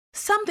Bank.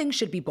 Some things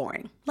should be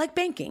boring, like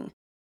banking.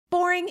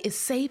 Boring is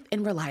safe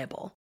and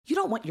reliable. You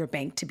don't want your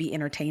bank to be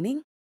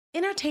entertaining.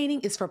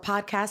 Entertaining is for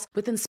podcasts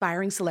with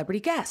inspiring celebrity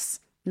guests,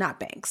 not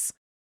banks.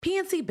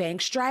 PNC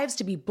Bank strives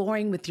to be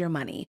boring with your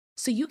money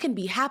so you can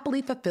be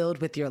happily fulfilled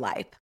with your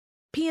life.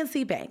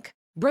 PNC Bank,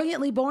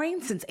 brilliantly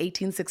boring since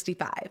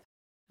 1865.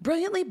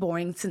 Brilliantly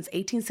boring since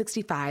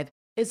 1865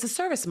 is the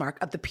service mark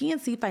of the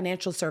PNC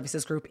Financial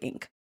Services Group,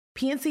 Inc.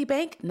 PNC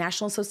Bank,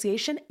 National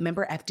Association,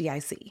 member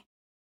FDIC.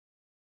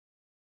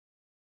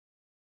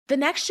 The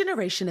next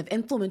generation of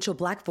influential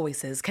Black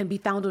voices can be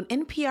found on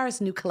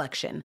NPR's new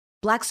collection,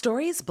 Black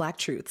Stories, Black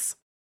Truths.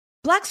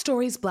 Black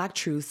Stories, Black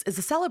Truths is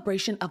a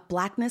celebration of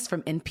Blackness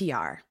from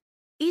NPR.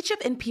 Each of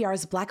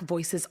NPR's Black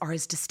voices are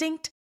as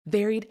distinct,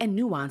 varied, and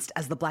nuanced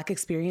as the Black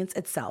experience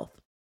itself.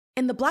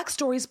 In the Black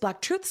Stories,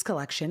 Black Truths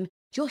collection,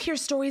 you'll hear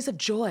stories of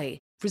joy,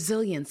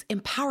 resilience,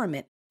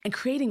 empowerment, and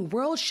creating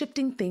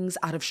world-shifting things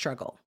out of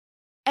struggle.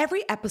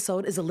 Every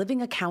episode is a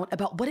living account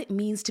about what it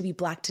means to be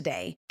Black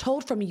today,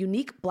 told from a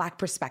unique Black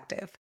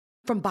perspective.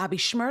 From Bobby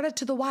Shmurda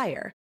to The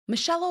Wire,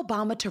 Michelle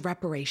Obama to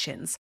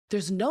reparations,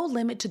 there's no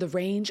limit to the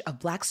range of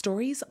Black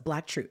stories,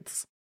 Black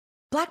truths.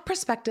 Black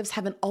perspectives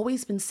haven't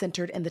always been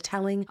centered in the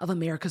telling of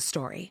America's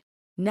story.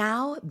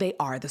 Now they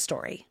are the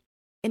story.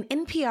 In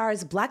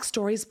NPR's Black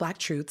Stories, Black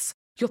Truths,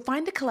 you'll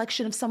find a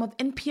collection of some of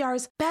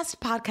NPR's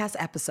best podcast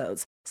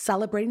episodes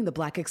celebrating the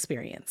Black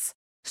experience.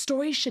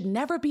 Stories should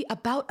never be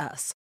about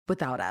us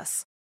without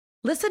us.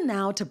 Listen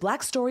now to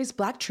Black Stories,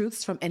 Black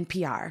Truths from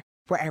NPR,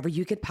 wherever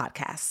you get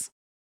podcasts.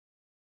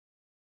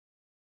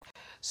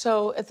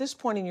 So at this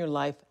point in your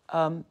life,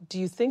 do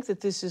you think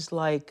that this is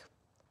like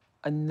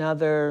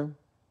another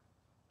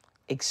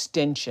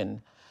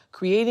extension,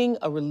 creating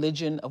a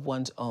religion of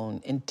one's own,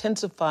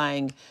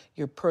 intensifying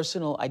your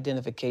personal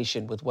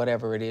identification with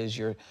whatever it is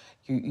you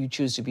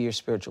choose to be your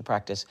spiritual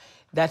practice?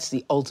 That's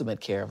the ultimate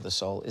care of the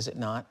soul, is it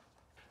not?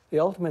 The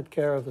ultimate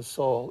care of the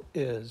soul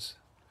is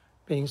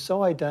being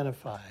so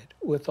identified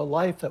with the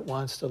life that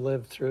wants to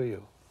live through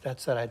you.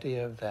 That's that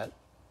idea of that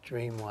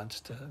dream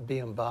wants to be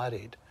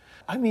embodied.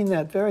 I mean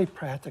that very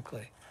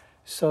practically.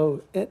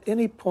 So at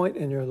any point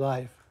in your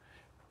life,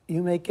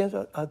 you may get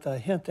the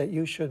hint that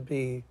you should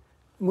be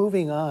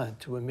moving on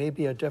to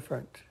maybe a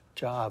different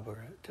job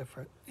or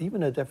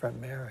even a different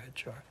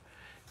marriage, or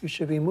you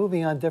should be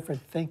moving on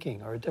different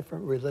thinking or a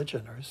different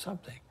religion or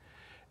something.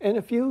 And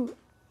if you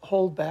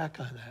hold back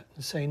on that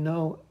and say,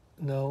 no,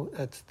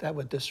 that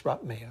would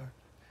disrupt me, or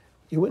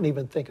you wouldn't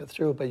even think it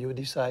through, but you would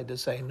decide to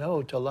say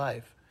no to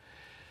life,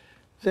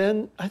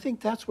 then I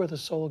think that's where the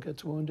soul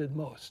gets wounded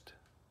most.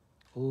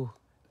 Ooh.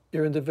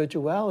 Your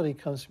individuality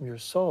comes from your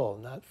soul,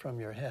 not from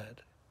your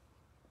head.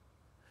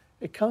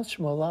 It comes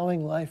from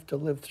allowing life to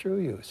live through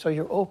you. So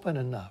you're open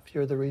enough,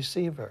 you're the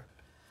receiver.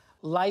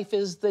 Life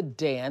is the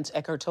dance.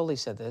 Eckhart Tolle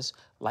said this,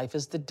 life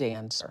is the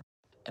dancer,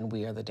 and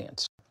we are the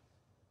dancer.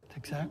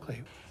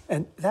 Exactly.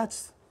 And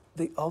that's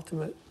the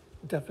ultimate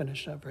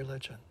definition of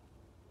religion.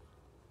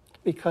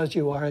 Because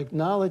you are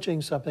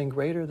acknowledging something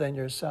greater than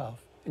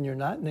yourself, and you're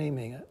not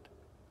naming it.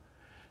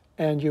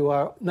 And you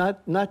are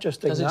not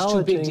just acknowledging it. Because it's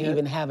too big to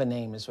even have a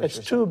name, is what you're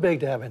saying. It's too big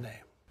to have a name.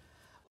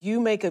 You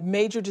make a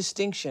major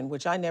distinction,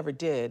 which I never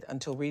did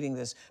until reading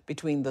this,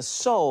 between the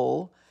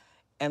soul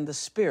and the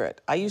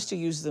spirit. I used to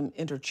use them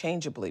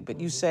interchangeably, but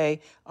you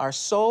say our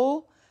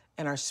soul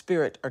and our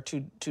spirit are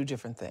two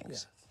different things.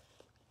 Yes.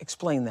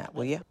 Explain that,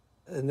 will you?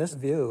 In this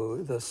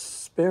view, the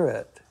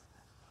spirit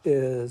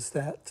is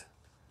that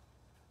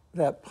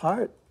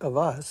part of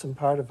us and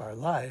part of our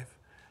life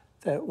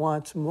that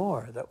wants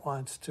more, that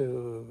wants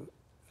to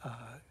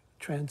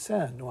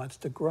transcend, wants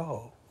to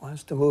grow,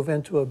 wants to move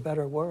into a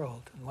better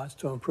world, and wants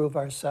to improve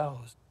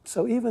ourselves.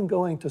 So even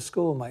going to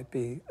school might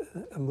be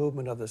a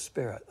movement of the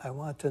spirit. I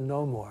want to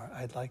know more.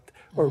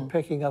 Or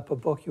picking up a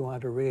book you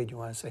want to read, you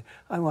want to say,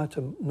 I want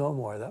to know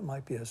more. That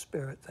might be a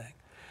spirit thing.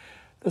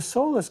 The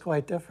soul is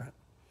quite different.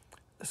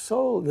 The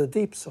soul, the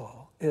deep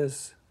soul,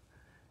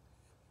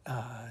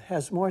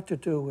 has more to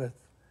do with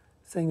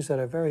things that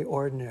are very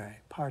ordinary,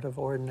 part of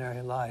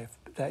ordinary life,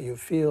 that you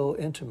feel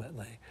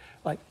intimately.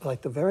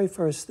 Like the very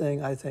first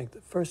thing, I think,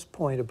 the first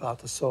point about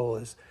the soul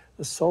is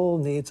the soul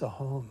needs a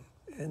home.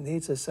 It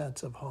needs a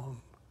sense of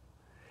home.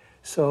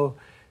 So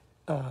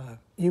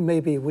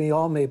we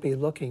all may be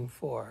looking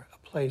for a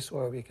place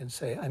where we can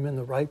say, I'm in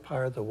the right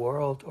part of the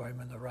world, or I'm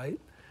in the right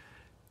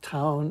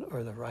town,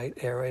 or the right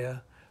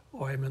area,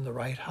 or I'm in the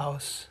right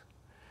house.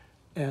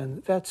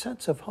 And that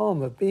sense of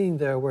home, of being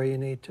there where you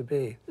need to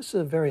be, this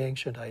is a very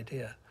ancient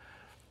idea.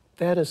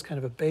 That is kind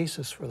of a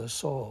basis for the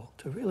soul,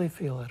 to really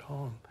feel at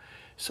home.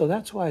 So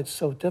that's why it's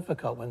so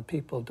difficult when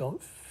people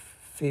don't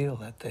feel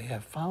that they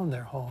have found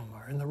their home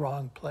or in the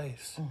wrong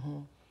place. Mm-hmm.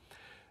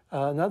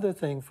 Another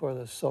thing for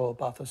the soul,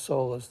 about the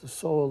soul, is the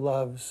soul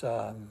loves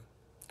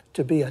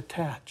to be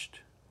attached.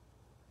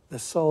 The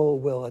soul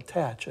will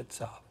attach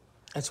itself.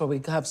 That's why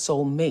we have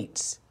soul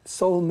mates.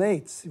 Soul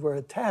mates, we're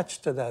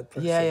attached to that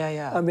person.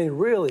 Yeah. I mean,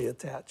 really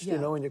attached, yeah.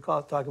 When you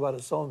talk about a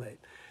soulmate.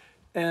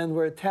 And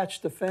we're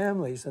attached to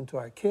families and to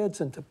our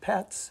kids and to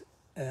pets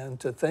and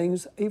to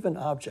things, even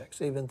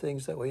objects, even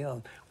things that we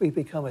own. We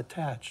become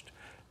attached.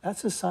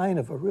 That's a sign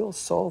of a real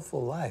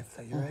soulful life,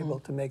 that you're able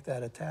to make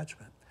that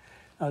attachment.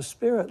 Now,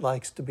 spirit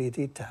likes to be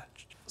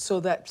detached. So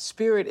that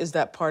spirit is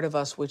that part of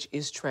us which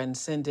is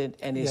transcendent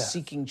and is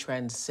seeking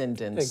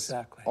transcendence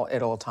exactly.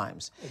 At all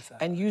times.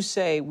 Exactly. And you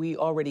say we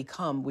already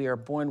we are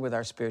born with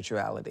our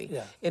spirituality.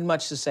 Yeah. In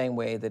much the same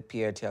way that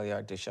Pierre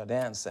Teilhard de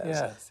Chardin says.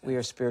 Yes. We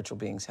are spiritual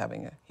beings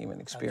having a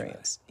human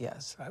experience. That's right.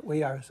 Yes. That's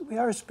right. We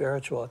are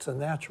spiritual. It's a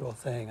natural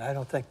thing. I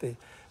don't think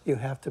you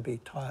have to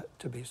be taught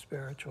to be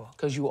spiritual.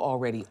 Because you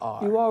already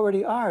are. You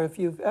already are. If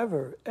you've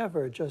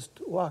ever just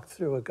walked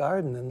through a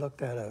garden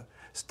and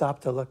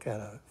stopped to look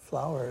at a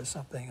flower or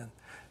something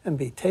and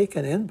be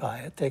taken in by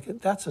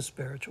it, that's a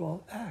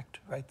spiritual act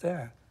right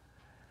there.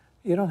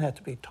 You don't have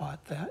to be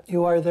taught that.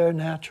 You are there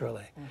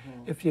naturally.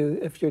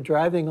 Mm-hmm. If you're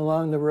driving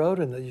along the road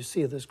and you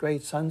see this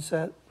great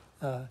sunset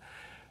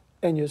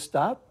and you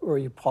stop or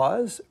you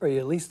pause or you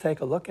at least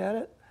take a look at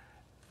it,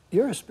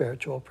 you're a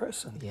spiritual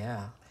person.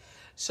 Yeah.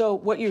 So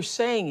what you're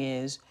saying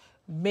is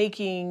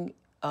looking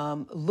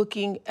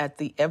at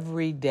the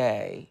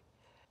everyday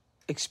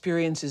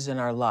experiences in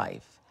our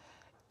life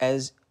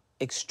as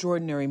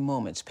extraordinary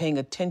moments, paying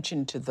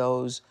attention to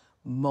those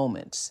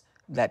moments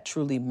that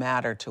truly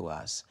matter to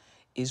us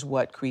is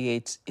what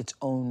creates its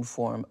own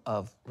form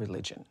of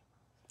religion.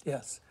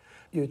 Yes.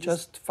 You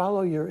just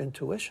follow your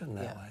intuition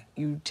that Yeah. way.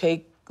 You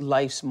take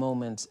life's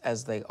moments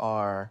as they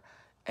are,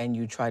 and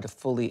you try to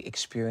fully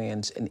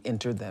experience and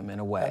enter them in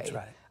a way That's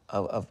right.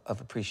 of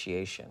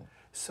appreciation.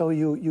 So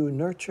you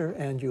nurture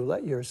and you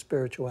let your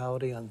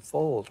spirituality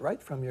unfold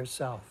right from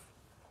yourself.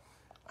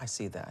 I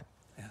see that.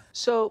 Yeah.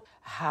 So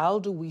how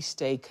do we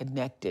stay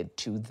connected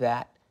to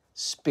that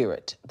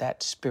spirit,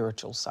 that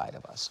spiritual side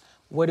of us?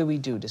 What do we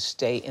do to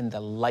stay in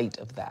the light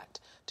of that,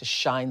 to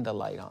shine the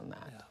light on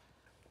that? Yeah.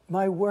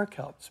 My work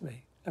helps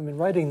me. I mean,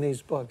 writing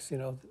these books,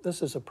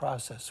 this is a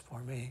process for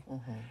me.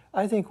 Mm-hmm.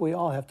 I think we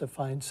all have to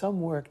find some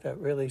work that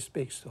really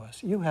speaks to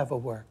us. You have a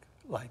work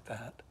like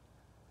that.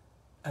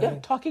 I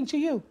mean, talking to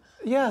you.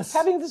 Yes.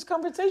 Having this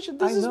conversation.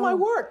 This is my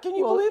work. Can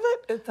you believe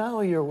it? It's not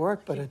only your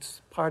work, but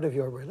it's part of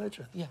your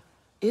religion. Yeah.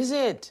 Is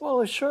it?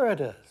 Well, sure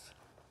it is.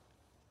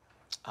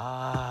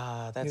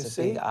 Ah, that's You a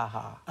see? big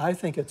aha. I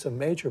think it's a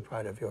major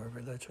part of your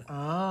religion.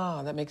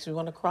 Ah, that makes me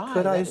want to cry.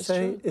 Could That I is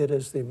say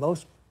true.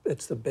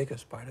 it's the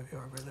biggest part of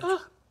your religion.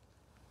 Ah.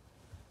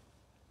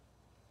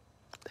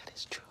 That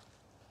is true.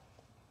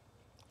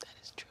 That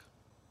is true.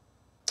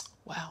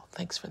 Wow,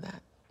 thanks for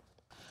that.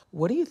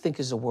 What do you think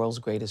is the world's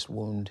greatest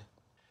wound?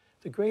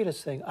 The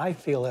greatest thing I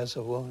feel as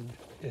a wound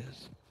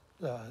is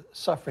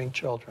suffering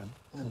children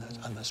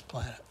on this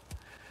planet.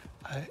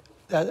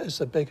 That is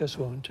the biggest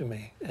wound to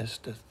me, is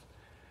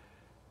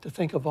to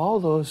think of all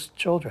those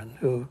children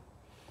who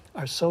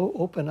are so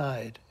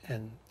open-eyed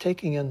and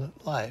taking in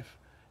life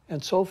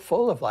and so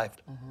full of life.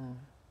 Mm-hmm.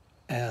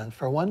 And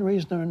for one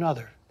reason or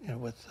another,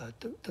 with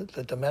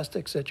the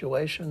domestic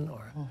situation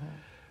or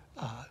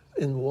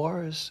in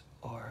wars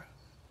or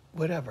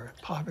whatever,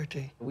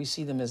 poverty. We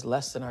see them as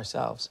less than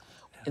ourselves,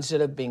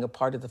 instead of being a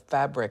part of the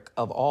fabric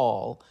of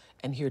all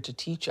and here to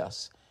teach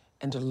us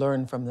and to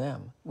learn from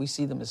them. We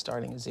see them as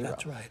starting at zero.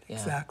 That's right, Yeah.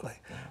 exactly.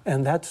 Yeah.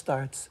 And that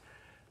starts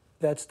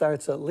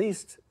at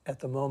least at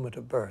the moment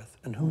of birth,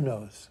 and who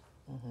knows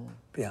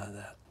beyond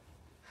that.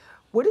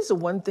 What is the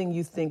one thing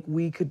you think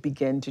we could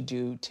begin to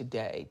do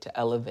today to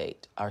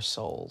elevate our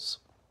souls?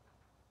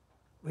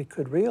 We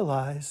could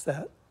realize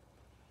that,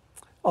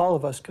 all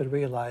of us could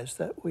realize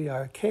that we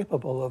are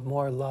capable of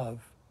more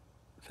love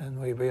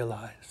than we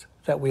realize,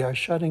 that we are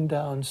shutting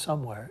down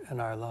somewhere in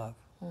our love.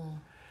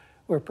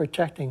 We're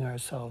protecting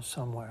ourselves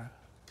somewhere,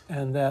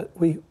 and that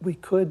we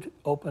could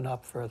open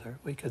up further.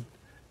 We could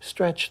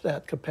stretch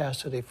that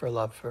capacity for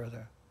love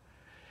further,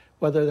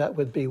 whether that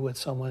would be with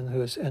someone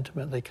who is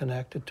intimately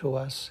connected to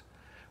us,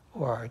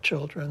 or our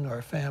children,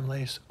 or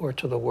families, or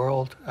to the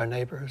world, our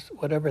neighbors,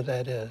 whatever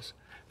that is.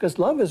 Because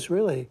love is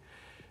really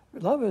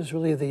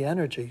the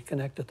energy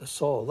connected to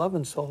soul. Love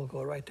and soul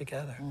go right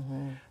together.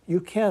 Mm-hmm.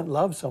 You can't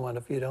love someone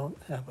if you don't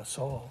have a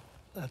soul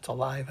that's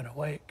alive and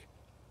awake.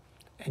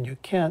 And you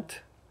can't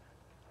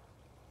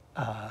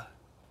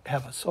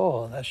have a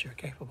soul unless you're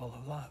capable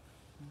of love.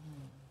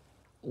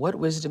 What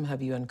wisdom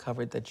have you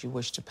uncovered that you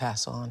wish to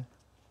pass on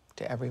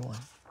to everyone?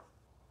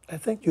 I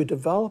think you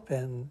develop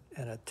and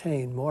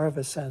attain more of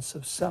a sense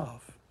of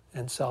self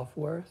and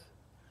self-worth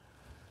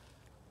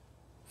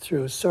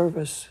through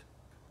service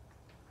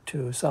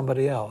to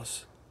somebody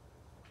else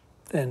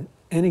than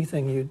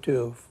anything you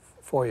do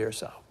for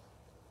yourself.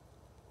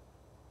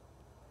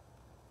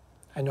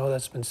 I know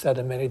that's been said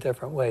in many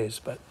different ways,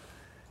 but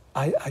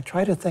I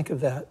try to think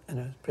of that in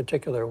a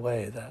particular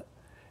way, that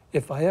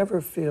if I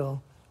ever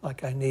feel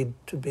like I need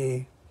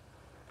to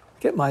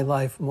get my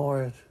life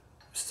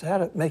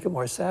make it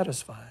more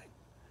satisfying,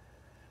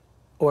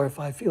 or if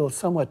I feel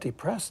somewhat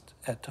depressed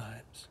at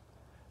times,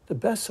 the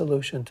best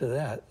solution to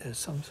that is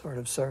some sort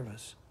of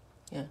service.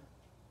 Yeah.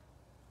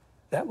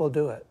 That will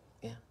do it.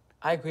 Yeah,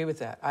 I agree with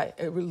that.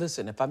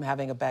 Listen, if I'm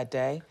having a bad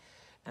day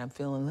and I'm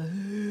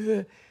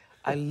feeling,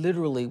 I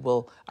literally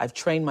I've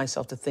trained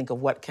myself to think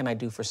of what can I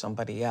do for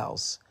somebody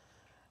else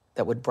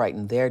that would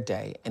brighten their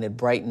day, and it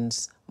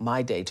brightens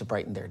my day to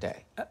brighten their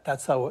day.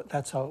 That's how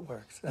it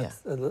works.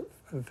 That's a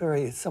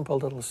very simple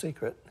little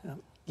secret.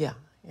 Yeah,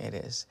 it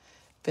is.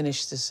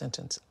 Finish this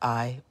sentence.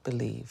 I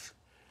believe.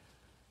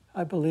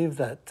 I believe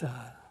that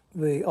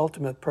the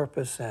ultimate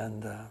purpose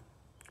and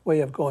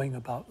way of going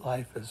about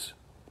life is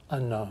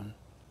unknown,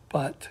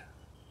 but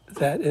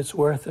that it's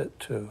worth it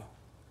to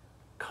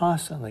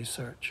constantly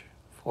search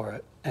for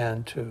it,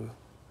 and to,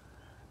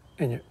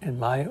 in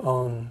my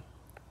own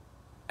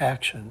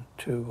action,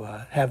 to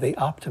have the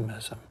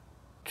optimism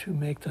to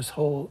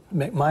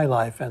make my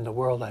life and the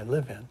world I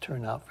live in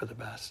turn out for the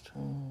best.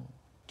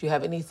 Do you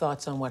have any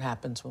thoughts on what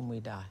happens when we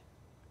die?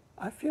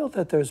 I feel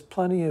that there's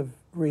plenty of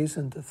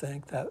reason to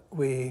think that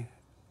we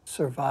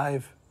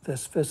survive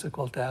this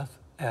physical death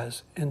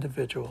as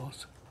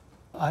individuals.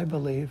 I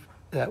believe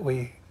that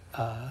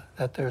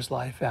that there's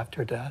life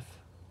after death,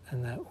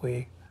 and that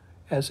we,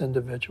 as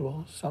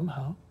individuals,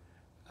 somehow,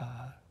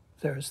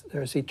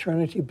 there's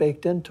eternity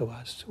baked into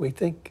us. We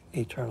think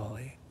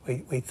eternally.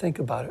 We think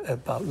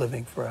about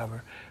living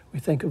forever. We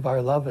think of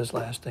our love as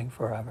lasting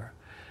forever.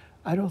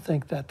 I don't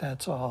think that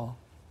that's all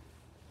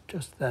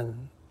just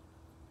then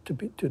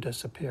to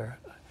disappear.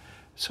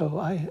 So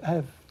I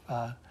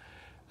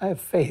have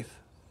faith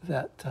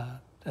that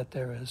that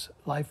there is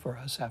life for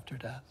us after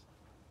death.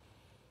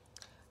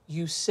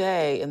 You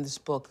say in this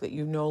book that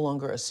you're no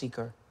longer a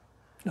seeker.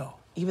 No.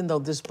 Even though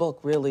this book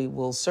really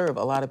will serve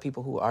a lot of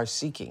people who are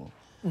seeking,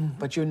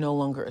 but you're no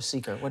longer a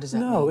seeker. What does that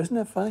mean? No, isn't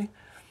that funny?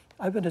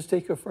 I've been a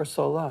seeker for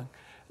so long.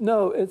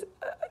 No,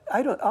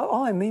 I don't.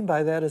 All I mean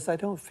by that is I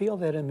don't feel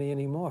that in me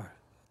anymore.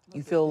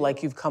 You feel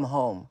like you've come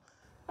home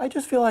I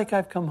just feel like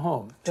I've come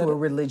home. to a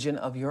religion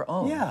of your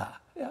own. Yeah,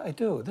 I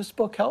do. This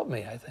book helped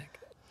me, I think.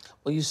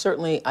 Well, you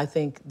certainly, I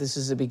think this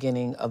is the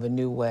beginning of a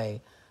new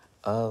way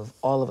of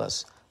all of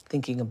us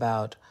thinking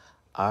about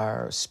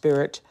our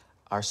spirit,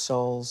 our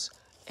souls,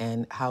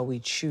 and how we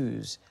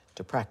choose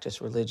to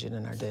practice religion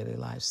in our daily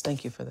lives.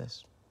 Thank you for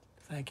this.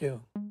 Thank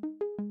you.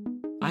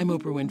 I'm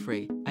Oprah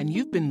Winfrey, and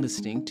you've been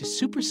listening to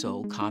Super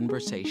Soul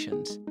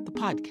Conversations, the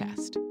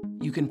podcast.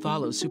 You can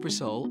follow Super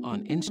Soul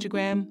on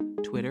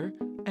Instagram, Twitter,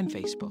 and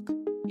Facebook.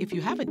 If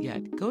you haven't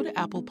yet, go to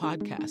Apple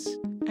Podcasts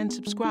and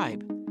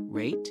subscribe,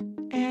 rate,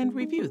 and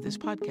review this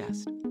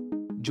podcast.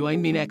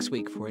 Join me next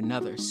week for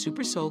another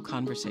Super Soul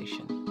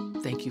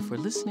Conversation. Thank you for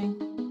listening.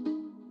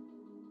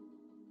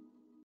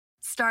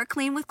 Start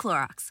clean with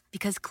Clorox,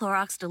 because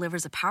Clorox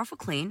delivers a powerful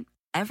clean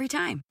every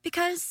time.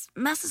 Because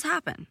messes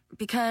happen.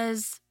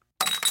 Because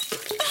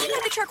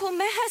the charcoal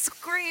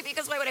mask. Great,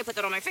 because why would I put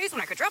that on my face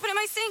when I could drop it in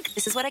my sink?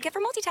 This is what I get for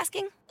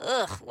multitasking.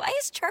 Ugh, why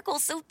is charcoal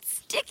so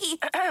sticky?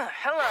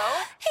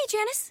 Hello? Hey,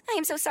 Janice. I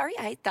am so sorry.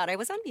 I thought I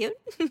was on mute.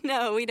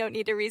 No, we don't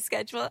need to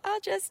reschedule. I'll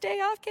just stay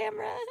off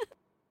camera.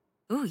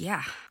 Ooh,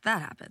 yeah,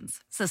 that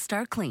happens. So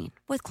start clean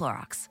with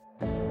Clorox.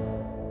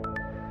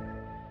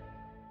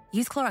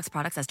 Use Clorox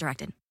products as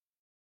directed.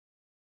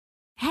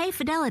 Hey,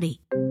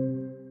 Fidelity.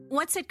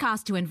 What's it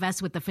cost to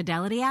invest with the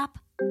Fidelity app?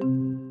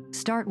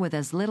 Start with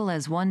as little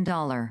as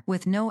 $1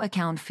 with no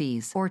account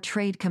fees or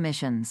trade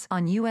commissions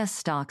on U.S.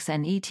 stocks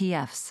and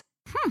ETFs.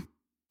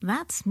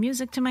 That's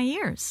music to my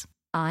ears.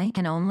 I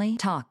can only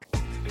talk.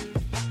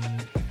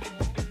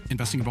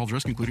 Investing involves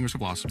risk, including risk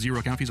of loss. Zero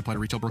account fees apply to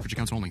retail brokerage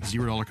accounts only.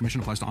 $0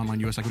 commission applies to online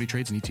U.S. equity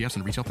trades and ETFs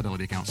and retail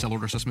Fidelity account. Sell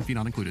order assessment fee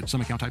not included.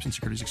 Some account types and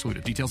securities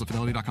excluded. Details at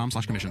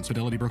fidelity.com/commissions.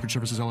 Fidelity Brokerage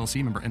Services,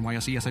 LLC, member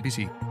NYSE,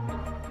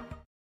 SIPC.